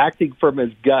Trump acting from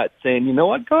his gut, saying, you know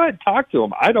what, go ahead, talk to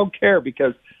him. I don't care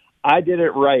because I did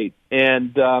it right.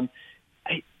 And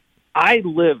I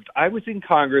was in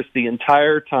Congress the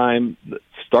entire time,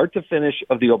 start to finish,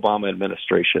 of the Obama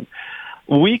administration.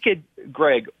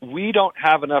 Greg, we don't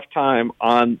have enough time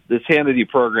on this Hannity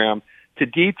program to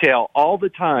detail all the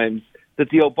times that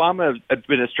the Obama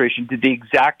administration did the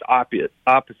exact opposite,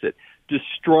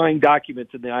 destroying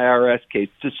documents in the IRS case,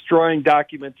 destroying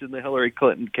documents in the Hillary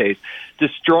Clinton case,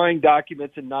 destroying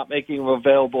documents and not making them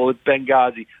available at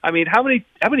Benghazi. I mean, how many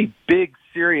big,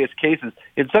 serious cases,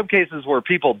 in some cases where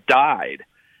people died,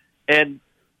 and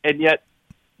yet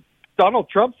Donald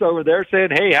Trump's over there saying,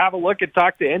 hey, have a look and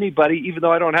talk to anybody, even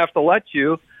though I don't have to let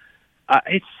you.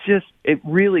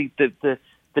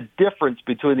 The difference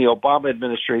between the Obama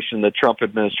administration and the Trump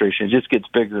administration just gets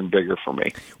bigger and bigger for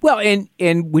me. Well,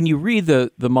 and when you read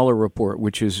the Mueller report,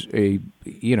 which is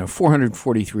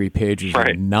 443 pages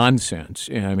of nonsense,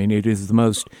 I mean, it is the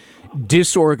most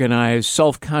disorganized,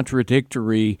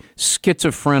 self-contradictory,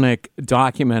 schizophrenic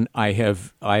document I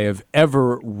have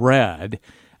ever read.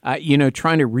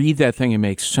 Trying to read that thing and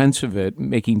make sense of it,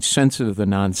 making sense of the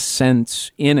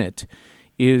nonsense in it,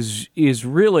 is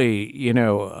really,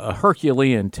 a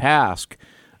Herculean task.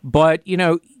 But,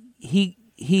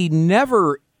 he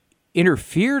never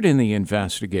interfered in the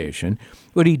investigation.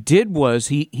 What he did was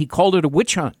he called it a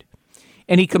witch hunt,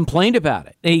 and he complained about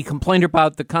it. And he complained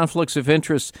about the conflicts of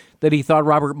interest that he thought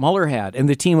Robert Mueller had and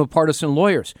the team of partisan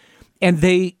lawyers. And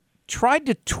they tried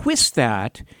to twist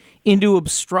that into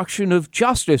obstruction of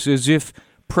justice, as if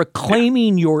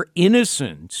proclaiming your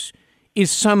innocence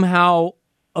is somehow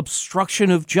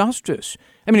obstruction of justice.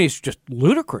 I mean, it's just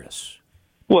ludicrous.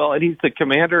 Well, and he's the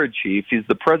commander-in-chief. He's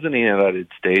the president of the United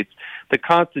States. The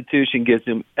Constitution gives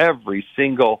him every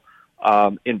single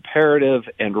imperative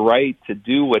and right to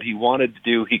do what he wanted to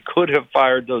do. He could have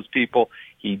fired those people.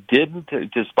 He didn't,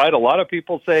 despite a lot of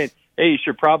people saying, hey, you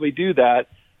should probably do that.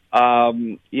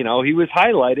 He was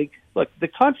highlighting, look, the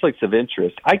conflicts of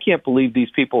interest. I can't believe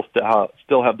these people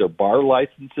still have their bar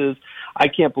licenses. I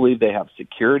can't believe they have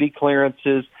security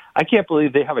clearances. I can't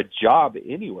believe they have a job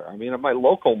anywhere. I mean, at my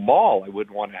local mall, I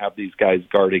wouldn't want to have these guys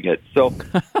guarding it. So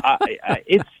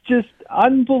it's just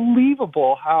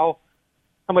unbelievable how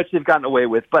much they've gotten away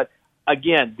with. But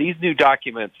again, these new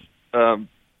documents,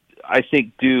 I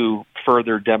think, do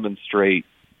further demonstrate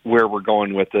where we're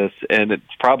going with this. And it's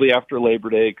probably after Labor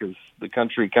Day, because the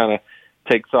country kind of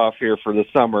takes off here for the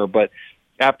summer. But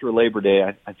after Labor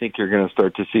Day, I think you're going to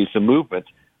start to see some movement.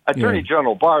 Attorney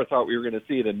General Barr thought we were going to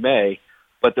see it in May,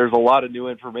 but there's a lot of new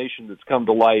information that's come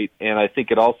to light, and I think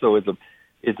it also is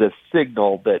a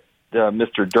signal that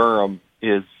Mr. Durham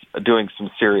is doing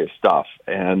some serious stuff,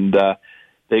 and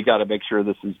they got to make sure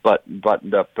this is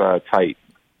buttoned up tight.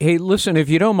 Hey, listen, if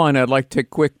you don't mind, I'd like to take a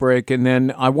quick break, and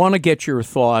then I want to get your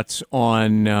thoughts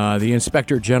on the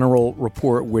Inspector General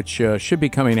report, which should be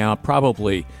coming out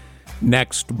probably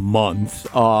next month.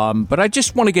 But I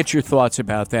just want to get your thoughts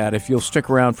about that, if you'll stick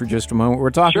around for just a moment.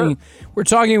 We're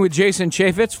talking with Jason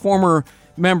Chaffetz, former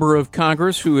member of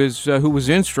Congress who was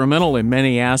instrumental in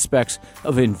many aspects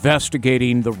of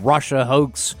investigating the Russia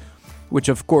hoax, which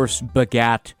of course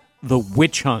begat the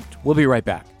witch hunt. We'll be right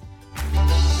back.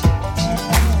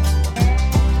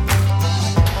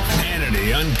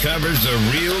 Uncovers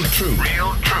the real truth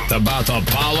about the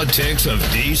politics of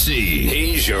D.C.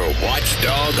 He's your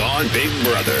watchdog on Big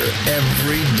Brother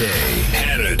every day.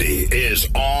 Hannity is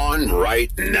on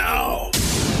right now.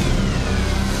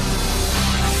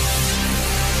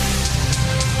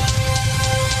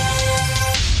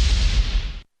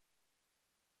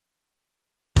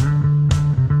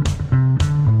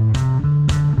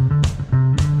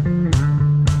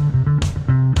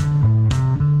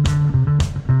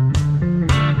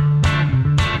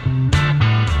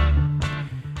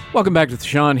 Welcome back to the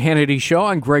Sean Hannity Show.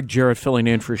 I'm Greg Jarrett, filling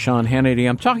in for Sean Hannity.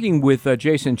 I'm talking with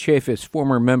Jason Chaffetz,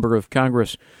 former member of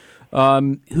Congress,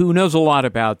 who knows a lot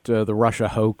about the Russia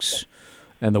hoax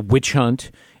and the witch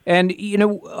hunt. And, you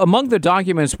know, among the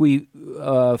documents we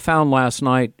found last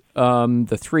night,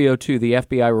 the 302, the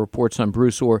FBI reports on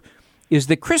Bruce Ohr, is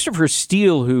that Christopher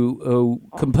Steele, who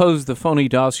composed the phony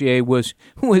dossier, was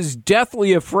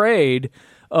deathly afraid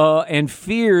and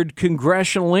feared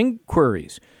congressional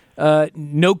inquiries.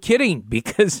 No kidding,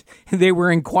 because they were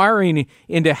inquiring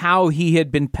into how he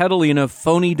had been peddling a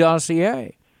phony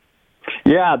dossier.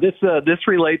 Yeah, this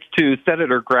relates to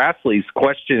Senator Grassley's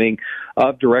questioning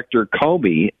of Director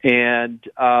Comey, and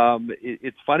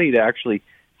it's funny to actually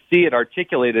see it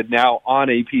articulated now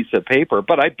on a piece of paper,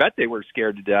 but I bet they were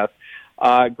scared to death.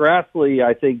 Grassley,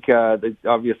 I think,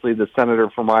 obviously the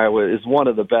senator from Iowa, is one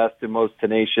of the best and most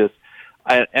tenacious.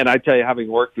 And I tell you, having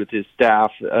worked with his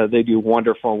staff, they do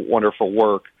wonderful, wonderful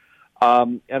work.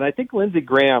 And I think Lindsey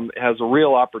Graham has a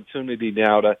real opportunity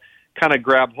now to kind of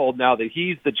grab hold now that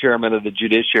he's the chairman of the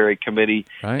Judiciary Committee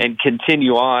and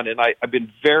continue on. And I've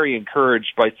been very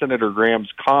encouraged by Senator Graham's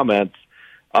comments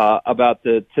about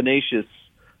the tenacious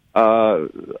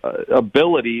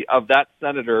ability of that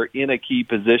senator in a key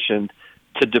position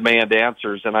to demand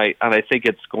answers. And I think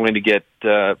it's going to get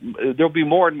there'll be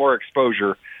more and more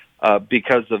exposure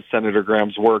because of Senator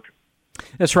Graham's work.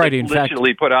 That's right. In fact,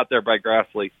 literally put out there by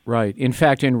Grassley. Right. In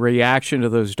fact, in reaction to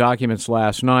those documents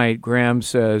last night, Graham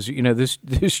says, you know, this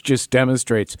just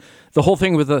demonstrates the whole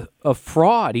thing with a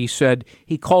fraud. He said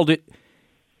he called it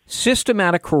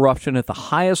systematic corruption at the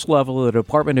highest level of the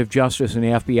Department of Justice and the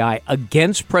FBI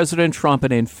against President Trump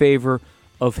and in favor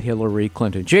of Hillary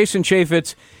Clinton. Jason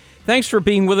Chaffetz, thanks for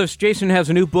being with us. Jason has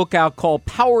a new book out called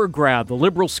Power Grab, The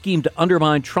Liberal Scheme to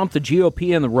Undermine Trump, the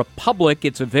GOP, and the Republic.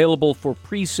 It's available for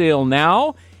pre-sale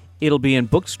now. It'll be in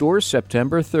bookstores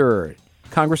September 3rd.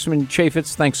 Congressman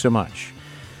Chaffetz, thanks so much.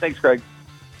 Thanks, Greg.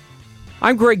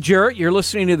 I'm Greg Jarrett. You're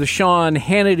listening to The Sean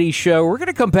Hannity Show. We're going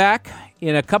to come back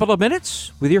in a couple of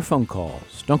minutes with your phone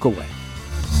calls. Don't go away.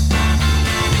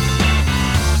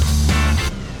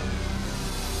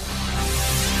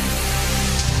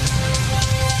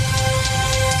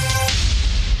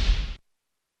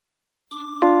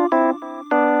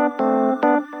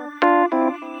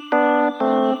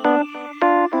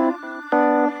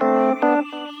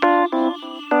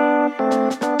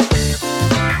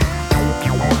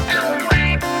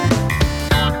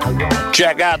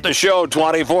 Check out the show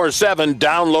 24/7.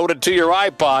 Download it to your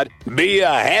iPod. Be a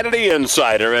Hannity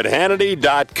Insider at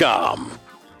Hannity.com.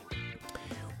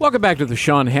 Welcome back to the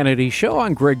Sean Hannity Show.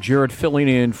 I'm Greg Jarrett, filling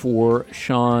in for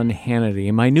Sean Hannity.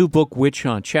 In my new book, Witch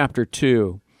Hunt, Chapter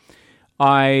 2,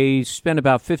 I spent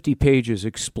about 50 pages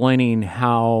explaining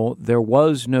how there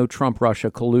was no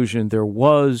Trump-Russia collusion. There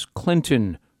was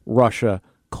Clinton-Russia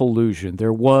collusion.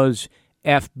 There was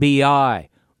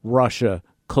FBI-Russia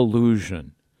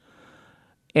collusion.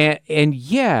 And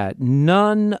yet,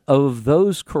 none of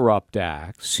those corrupt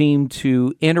acts seem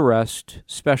to interest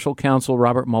Special Counsel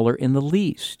Robert Mueller in the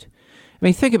least. I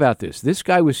mean, think about this. This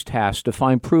guy was tasked to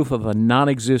find proof of a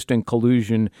non-existent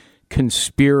collusion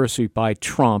conspiracy by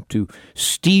Trump to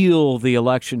steal the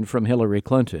election from Hillary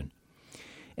Clinton.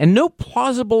 And no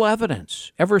plausible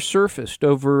evidence ever surfaced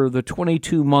over the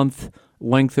 22-month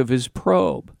length of his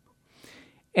probe.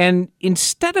 And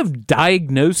instead of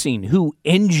diagnosing who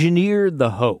engineered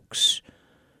the hoax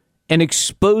and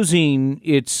exposing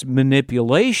its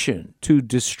manipulation to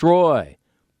destroy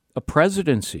a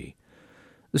presidency,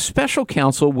 the special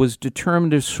counsel was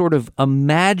determined to sort of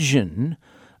imagine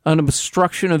an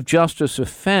obstruction of justice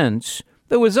offense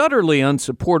that was utterly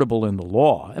unsupportable in the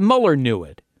law, and Mueller knew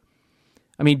it.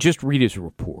 I mean, just read his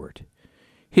report.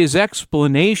 His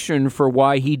explanation for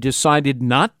why he decided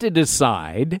not to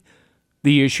decide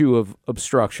the issue of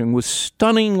obstruction was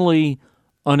stunningly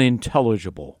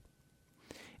unintelligible.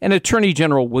 And Attorney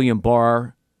General William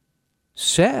Barr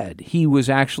said he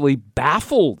was actually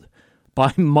baffled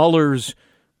by Mueller's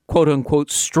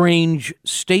quote-unquote strange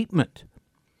statement,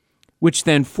 which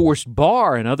then forced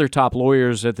Barr and other top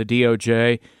lawyers at the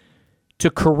DOJ to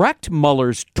correct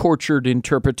Mueller's tortured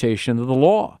interpretation of the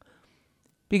law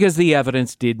because the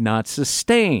evidence did not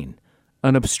sustain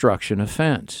an obstruction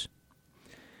offense.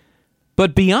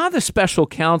 But beyond the special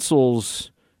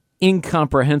counsel's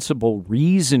incomprehensible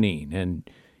reasoning and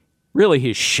really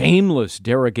his shameless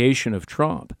derogation of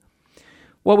Trump,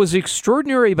 what was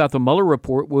extraordinary about the Mueller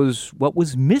report was what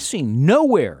was missing.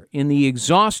 Nowhere in the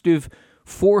exhaustive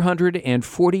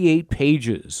 448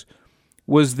 pages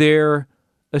was there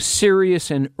a serious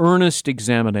and earnest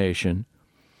examination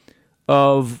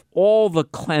of all the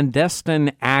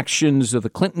clandestine actions of the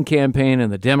Clinton campaign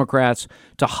and the Democrats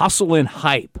to hustle and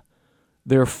hype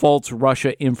their false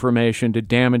Russia information to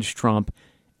damage Trump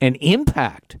and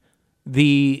impact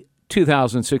the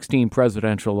 2016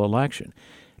 presidential election.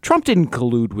 Trump didn't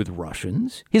collude with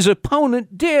Russians. His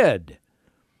opponent did.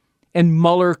 And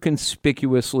Mueller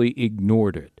conspicuously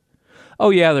ignored it. Oh,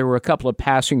 yeah, there were a couple of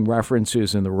passing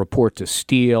references in the report to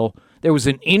Steele. There was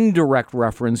an indirect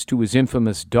reference to his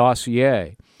infamous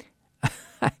dossier.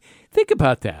 Think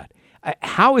about that.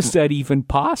 How is that even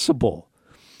possible?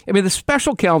 I mean, the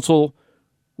special counsel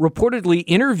reportedly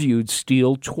interviewed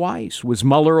Steele twice. Was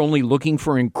Mueller only looking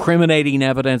for incriminating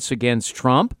evidence against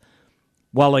Trump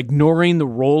while ignoring the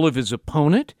role of his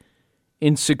opponent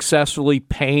in successfully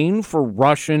paying for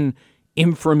Russian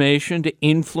information to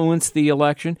influence the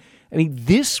election? I mean,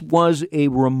 this was a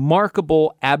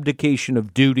remarkable abdication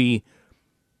of duty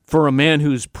for a man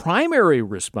whose primary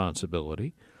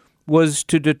responsibility was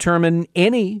to determine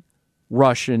any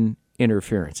Russian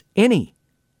interference, any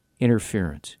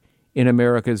interference in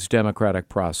America's democratic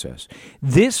process.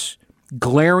 This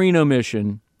glaring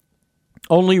omission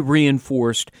only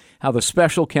reinforced how the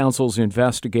special counsel's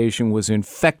investigation was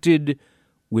infected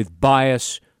with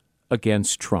bias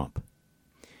against Trump.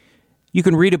 You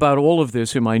can read about all of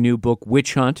this in my new book,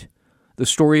 Witch Hunt, the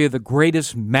story of the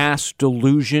greatest mass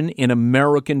delusion in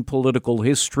American political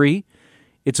history.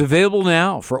 It's available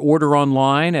now for order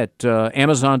online at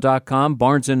Amazon.com,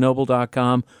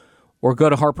 BarnesandNoble.com, or go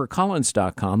to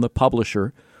HarperCollins.com, the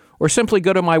publisher, or simply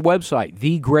go to my website,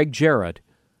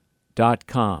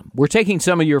 TheGregJarrett.com. We're taking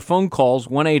some of your phone calls,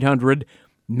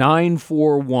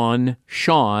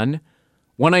 1-800-941-SEAN,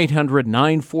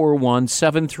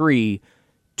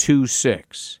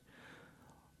 1-800-941-7326.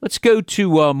 Let's go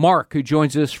to Mark, who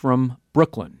joins us from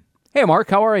Brooklyn. Hey, Mark,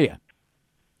 how are you?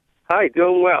 Hi,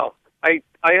 doing well. I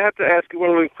have to ask you one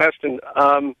more question.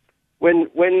 When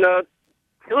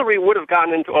Hillary would have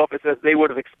gotten into office as they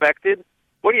would have expected,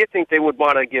 what do you think they would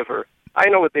want to give her? I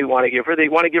know what they want to give her. They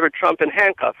want to give her Trump in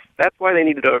handcuffs. That's why they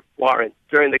needed a warrant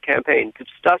during the campaign, to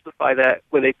justify that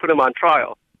when they put him on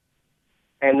trial,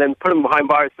 and then put him behind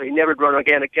bars so he never run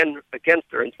again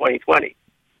against her in 2020.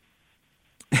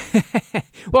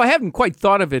 Well, I haven't quite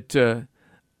thought of it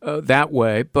that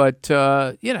way, but,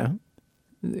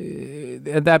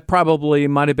 that probably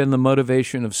might have been the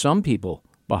motivation of some people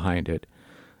behind it.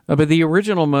 But the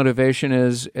original motivation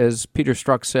is, as Peter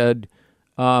Strzok said,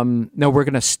 no, we're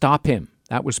going to stop him.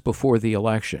 That was before the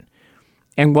election.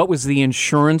 And what was the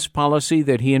insurance policy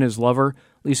that he and his lover,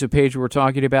 Lisa Page, were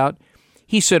talking about?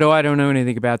 He said, I don't know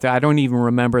anything about that. I don't even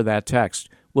remember that text.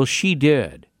 Well, she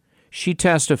did. She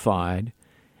testified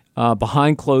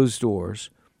behind closed doors,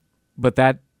 but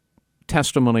that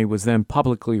testimony was then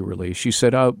publicly released. She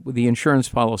said, the insurance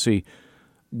policy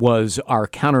was our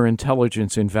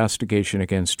counterintelligence investigation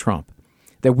against Trump,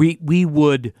 that we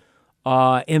would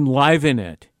enliven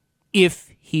it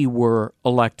if he were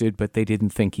elected, but they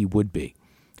didn't think he would be.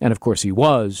 And, of course, he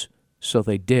was, so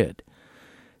they did.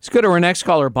 Let's go to our next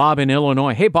caller, Bob in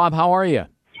Illinois. Hey, Bob, how are you?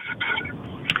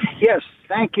 Yes,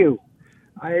 thank you.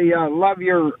 I love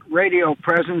your radio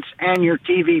presence and your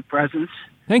TV presence.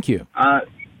 Thank you.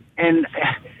 And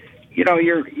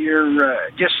you're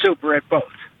just super at both.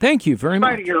 Thank you very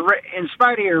much. In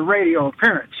spite of your radio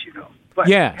appearance, But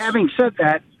yes. Having said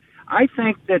that, I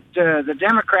think that the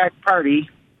Democrat Party,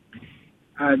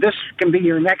 this can be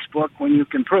your next book when you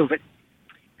can prove it,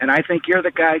 and I think you're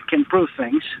the guy who can prove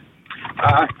things,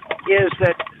 is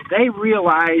that they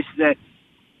realize that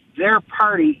their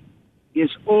party is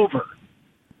over.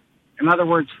 In other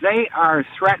words, they are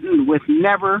threatened with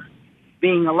never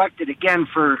being elected again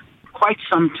for quite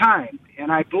some time,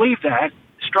 and I believe that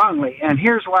strongly, and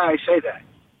here's why I say that.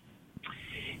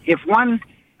 If one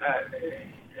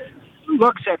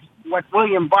looks at what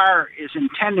William Barr is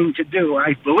intending to do,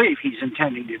 I believe he's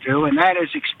intending to do, and that is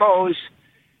expose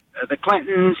the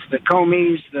Clintons, the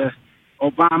Comeys, the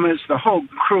Obamas, the whole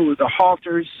crew, the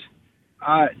Halters.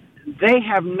 They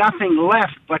have nothing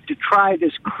left but to try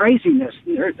this craziness.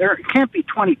 There can't be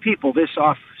 20 people this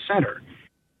off center.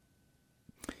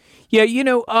 Yeah,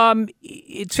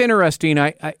 it's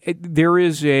interesting. There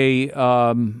is a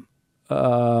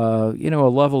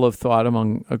level of thought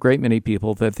among a great many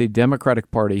people that the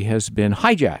Democratic Party has been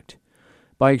hijacked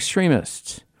by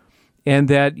extremists, and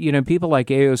that people like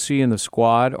AOC and the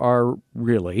Squad are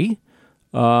really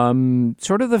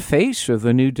sort of the face of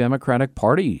the new Democratic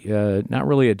Party. Not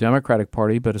really a Democratic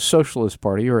Party, but a socialist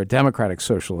party or a Democratic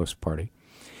Socialist Party,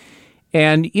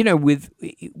 and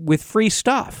with free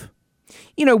stuff.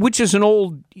 Which is an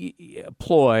old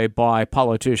ploy by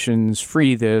politicians.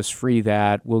 Free this, free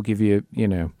that. We'll give you,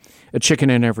 a chicken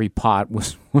in every pot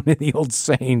was one of the old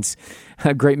sayings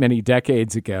a great many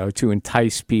decades ago to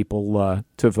entice people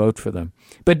to vote for them.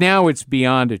 But now it's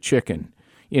beyond a chicken.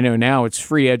 Now it's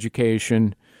free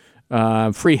education,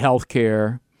 free health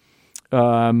care,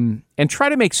 and try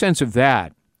to make sense of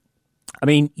that. I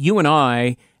mean, you and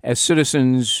I, as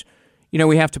citizens,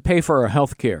 we have to pay for our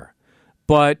health care.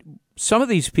 But some of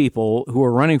these people who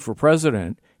are running for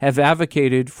president have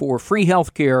advocated for free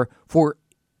health care for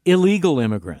illegal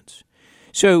immigrants.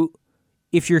 So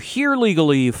if you're here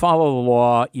legally, you follow the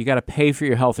law, you got to pay for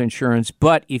your health insurance.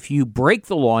 But if you break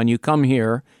the law and you come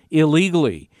here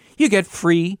illegally, you get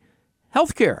free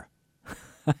health care.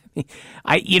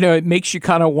 It makes you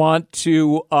kind of want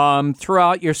to throw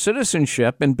out your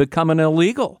citizenship and become an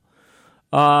illegal.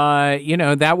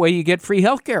 That way you get free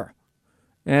health care.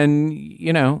 And,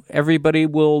 everybody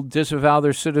will disavow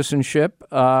their citizenship,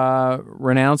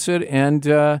 renounce it,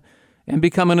 and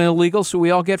become an illegal, so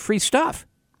we all get free stuff.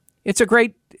 It's a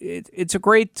great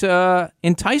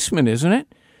enticement, isn't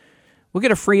it? We'll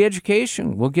get a free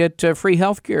education. We'll get free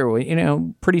health care.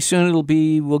 Pretty soon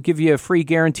we'll give you a free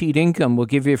guaranteed income. We'll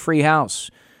give you a free house.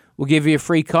 We'll give you a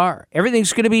free car.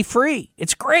 Everything's going to be free.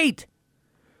 It's great.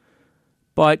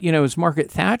 But, as Margaret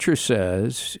Thatcher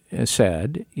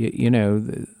said,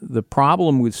 the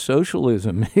problem with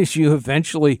socialism is you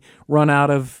eventually run out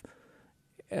of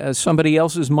somebody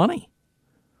else's money.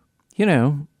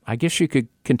 I guess you could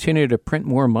continue to print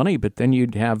more money, but then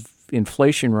you'd have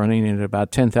inflation running at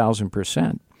about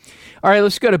 10,000%. All right,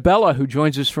 let's go to Bella, who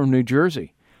joins us from New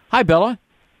Jersey. Hi, Bella.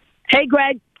 Hey,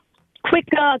 Greg. Quick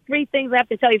 3 things I have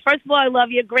to tell you. First of all, I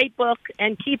love you. Great book,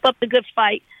 and keep up the good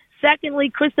fight. Secondly,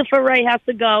 Christopher Wray has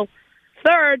to go.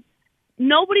 Third,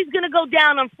 nobody's going to go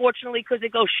down, unfortunately, because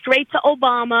it goes straight to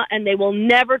Obama, and they will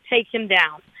never take him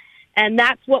down. And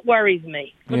that's what worries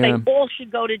me, because they all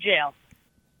should go to jail.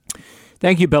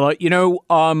 Thank you, Bella.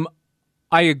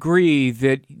 I agree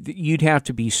that you'd have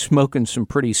to be smoking some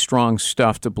pretty strong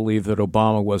stuff to believe that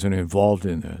Obama wasn't involved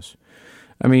in this.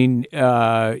 I mean,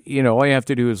 all you have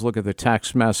to do is look at the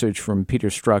text message from Peter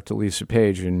Strzok to Lisa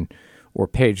Page or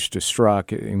Page to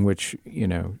Strzok, in which,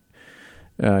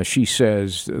 she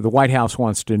says the White House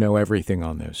wants to know everything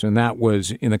on this. And that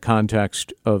was in the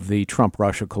context of the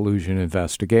Trump-Russia collusion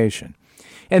investigation.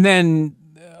 And then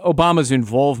Obama's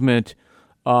involvement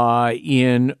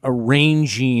in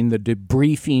arranging the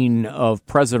debriefing of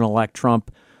President-elect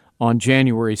Trump on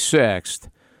January 6th,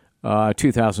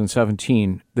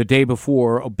 2017, the day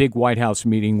before a big White House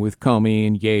meeting with Comey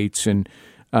and Yates and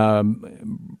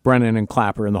Brennan and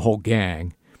Clapper and the whole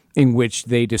gang, in which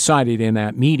they decided in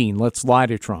that meeting, let's lie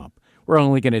to Trump. We're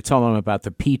only going to tell him about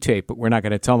the P-tape, but we're not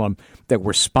going to tell him that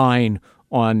we're spying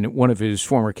on one of his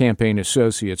former campaign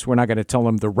associates. We're not going to tell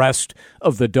him the rest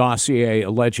of the dossier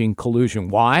alleging collusion.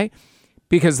 Why?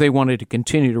 Because they wanted to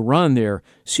continue to run their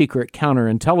secret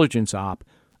counterintelligence op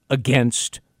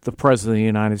against the President of the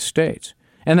United States.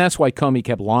 And that's why Comey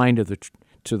kept lying to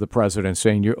the president,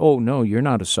 saying, you're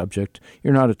not a subject,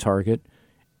 you're not a target.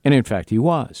 And in fact, he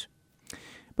was.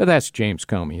 But that's James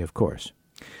Comey, of course.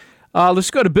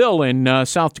 Let's go to Bill in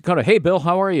South Dakota. Hey, Bill,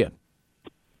 how are you?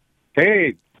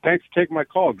 Hey, thanks for taking my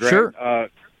call, Greg. Sure.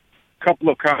 Couple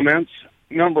of comments.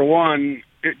 Number one,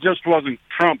 it just wasn't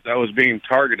Trump that was being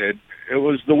targeted. It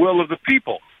was the will of the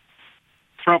people.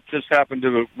 Trump just happened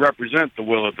to represent the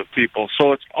will of the people.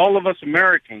 So it's all of us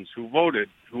Americans who voted,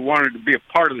 who wanted to be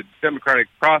a part of the democratic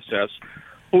process,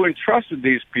 who entrusted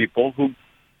these people, who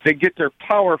they get their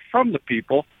power from the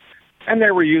people, and they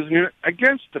were using it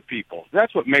against the people.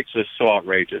 That's what makes this so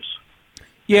outrageous.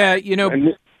 Yeah,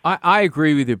 I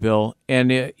agree with you, Bill.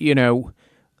 And,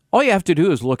 all you have to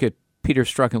do is look at Peter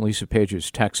Strzok and Lisa Page's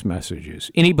text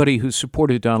messages. Anybody who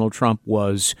supported Donald Trump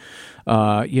was,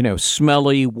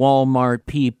 smelly Walmart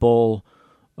people.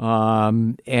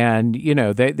 And,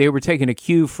 they were taking a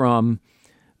cue from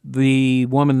the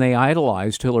woman they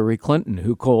idolized, Hillary Clinton,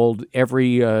 who called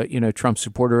every, Trump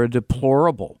supporter a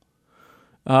deplorable.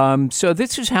 So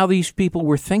this is how these people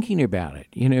were thinking about it.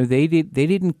 They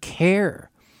didn't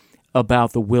care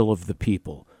about the will of the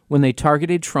people. When they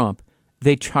targeted Trump,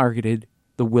 they targeted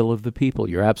the will of the people.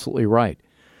 You're absolutely right.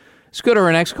 Let's go to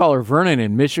our next caller, Vernon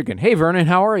in Michigan. Hey, Vernon,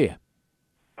 how are you?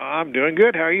 I'm doing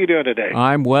good. How are you doing today?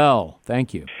 I'm well.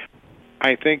 Thank you.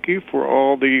 I thank you for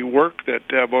all the work that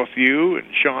both you and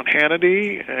Sean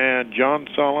Hannity and John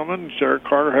Solomon, Sarah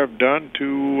Carter have done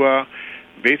to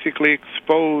basically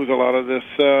expose a lot of this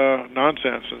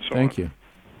nonsense and so on. Thank you.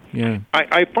 Yeah.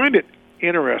 I find it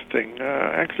interesting,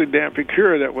 actually, Dan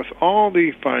Pecure, that with all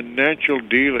the financial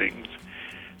dealings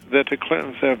that the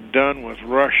Clintons have done with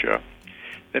Russia,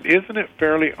 then isn't it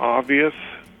fairly obvious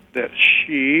that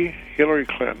she, Hillary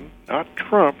Clinton, not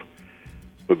Trump,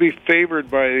 would be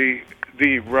favored by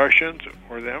the Russians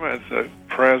or them as the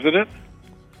president?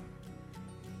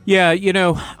 Yeah,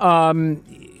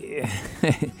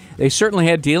 they certainly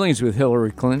had dealings with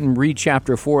Hillary Clinton. Read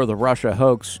Chapter 4 of the Russia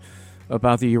hoax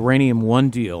about the Uranium One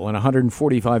deal and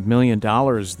 $145 million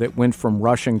that went from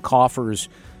Russian coffers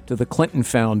to the Clinton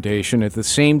Foundation at the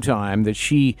same time that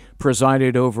she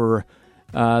presided over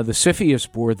the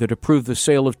CFIUS board that approved the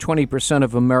sale of 20%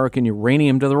 of American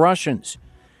uranium to the Russians.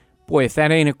 Boy, if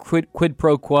that ain't a quid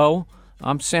pro quo,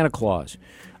 I'm Santa Claus.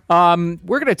 We're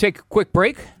going to take a quick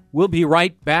break. We'll be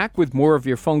right back with more of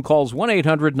your phone calls.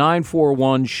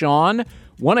 1-800-941-SEAN,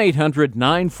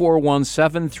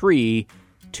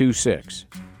 1-800-941-7326.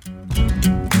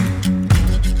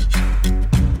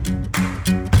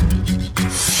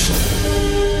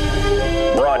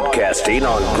 Broadcasting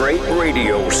on great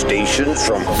radio stations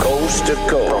from coast to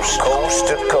coast. From coast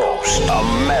to coast.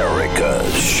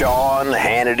 America's Sean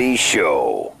Hannity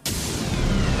Show.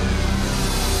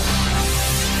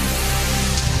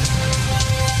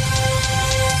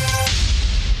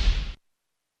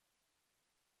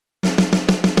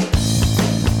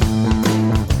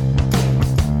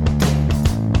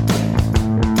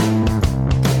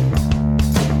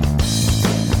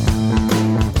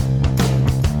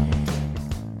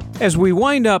 As we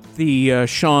wind up the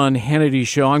Sean Hannity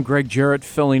Show, I'm Greg Jarrett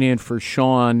filling in for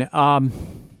Sean.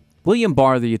 William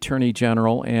Barr, the Attorney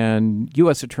General, and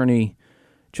U.S. Attorney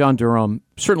John Durham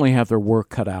certainly have their work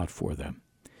cut out for them.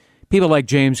 People like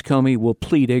James Comey will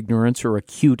plead ignorance or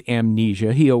acute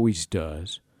amnesia. He always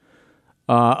does.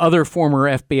 Other former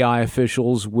FBI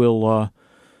officials will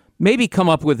maybe come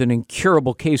up with an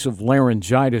incurable case of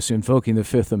laryngitis invoking the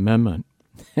Fifth Amendment.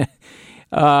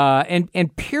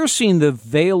 And piercing the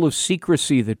veil of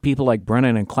secrecy that people like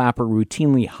Brennan and Clapper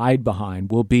routinely hide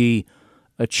behind will be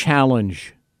a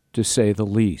challenge, to say the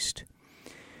least.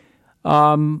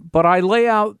 But I lay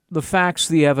out the facts,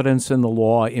 the evidence, and the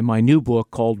law in my new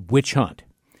book called Witch Hunt,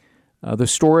 the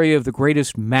story of the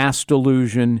greatest mass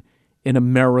delusion in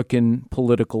American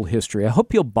political history. I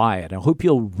hope you'll buy it. I hope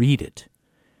you'll read it.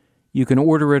 You can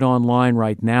order it online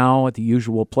right now at the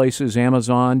usual places,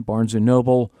 Amazon, Barnes &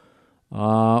 Noble,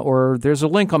 or there's a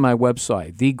link on my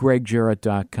website,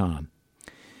 thegregjarrett.com.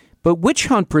 But Witch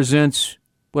Hunt presents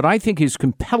what I think is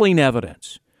compelling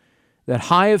evidence that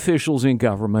high officials in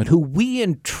government who we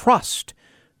entrust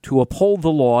to uphold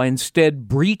the law instead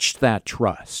breached that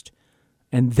trust,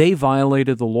 and they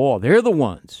violated the law. They're the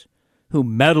ones who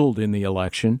meddled in the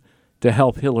election to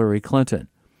help Hillary Clinton.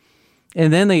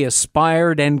 And then they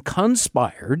aspired and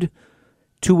conspired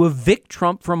to evict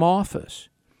Trump from office.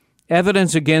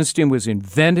 Evidence against him was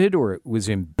invented or it was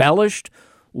embellished.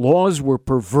 Laws were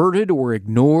perverted or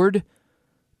ignored.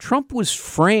 Trump was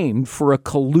framed for a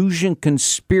collusion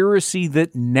conspiracy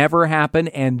that never happened,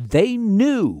 and they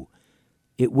knew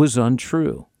it was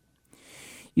untrue.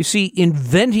 You see,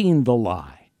 inventing the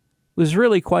lie was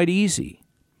really quite easy.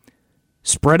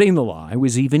 Spreading the lie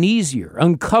was even easier.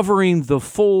 Uncovering the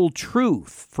full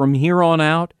truth from here on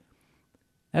out,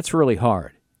 that's really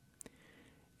hard.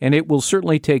 And it will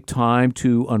certainly take time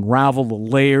to unravel the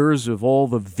layers of all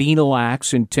the venal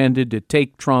acts intended to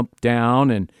take Trump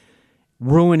down and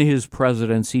ruin his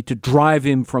presidency, to drive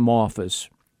him from office.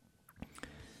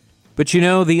 But you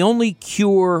know, the only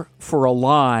cure for a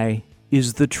lie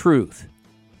is the truth.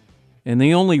 And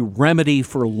the only remedy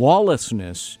for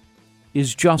lawlessness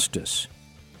is justice.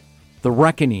 The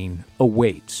reckoning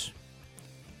awaits.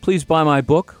 Please buy my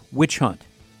book, Witch Hunt,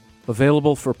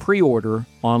 available for pre-order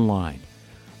online.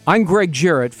 I'm Greg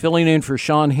Jarrett, filling in for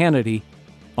Sean Hannity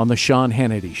on The Sean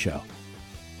Hannity Show.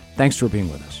 Thanks for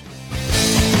being with us.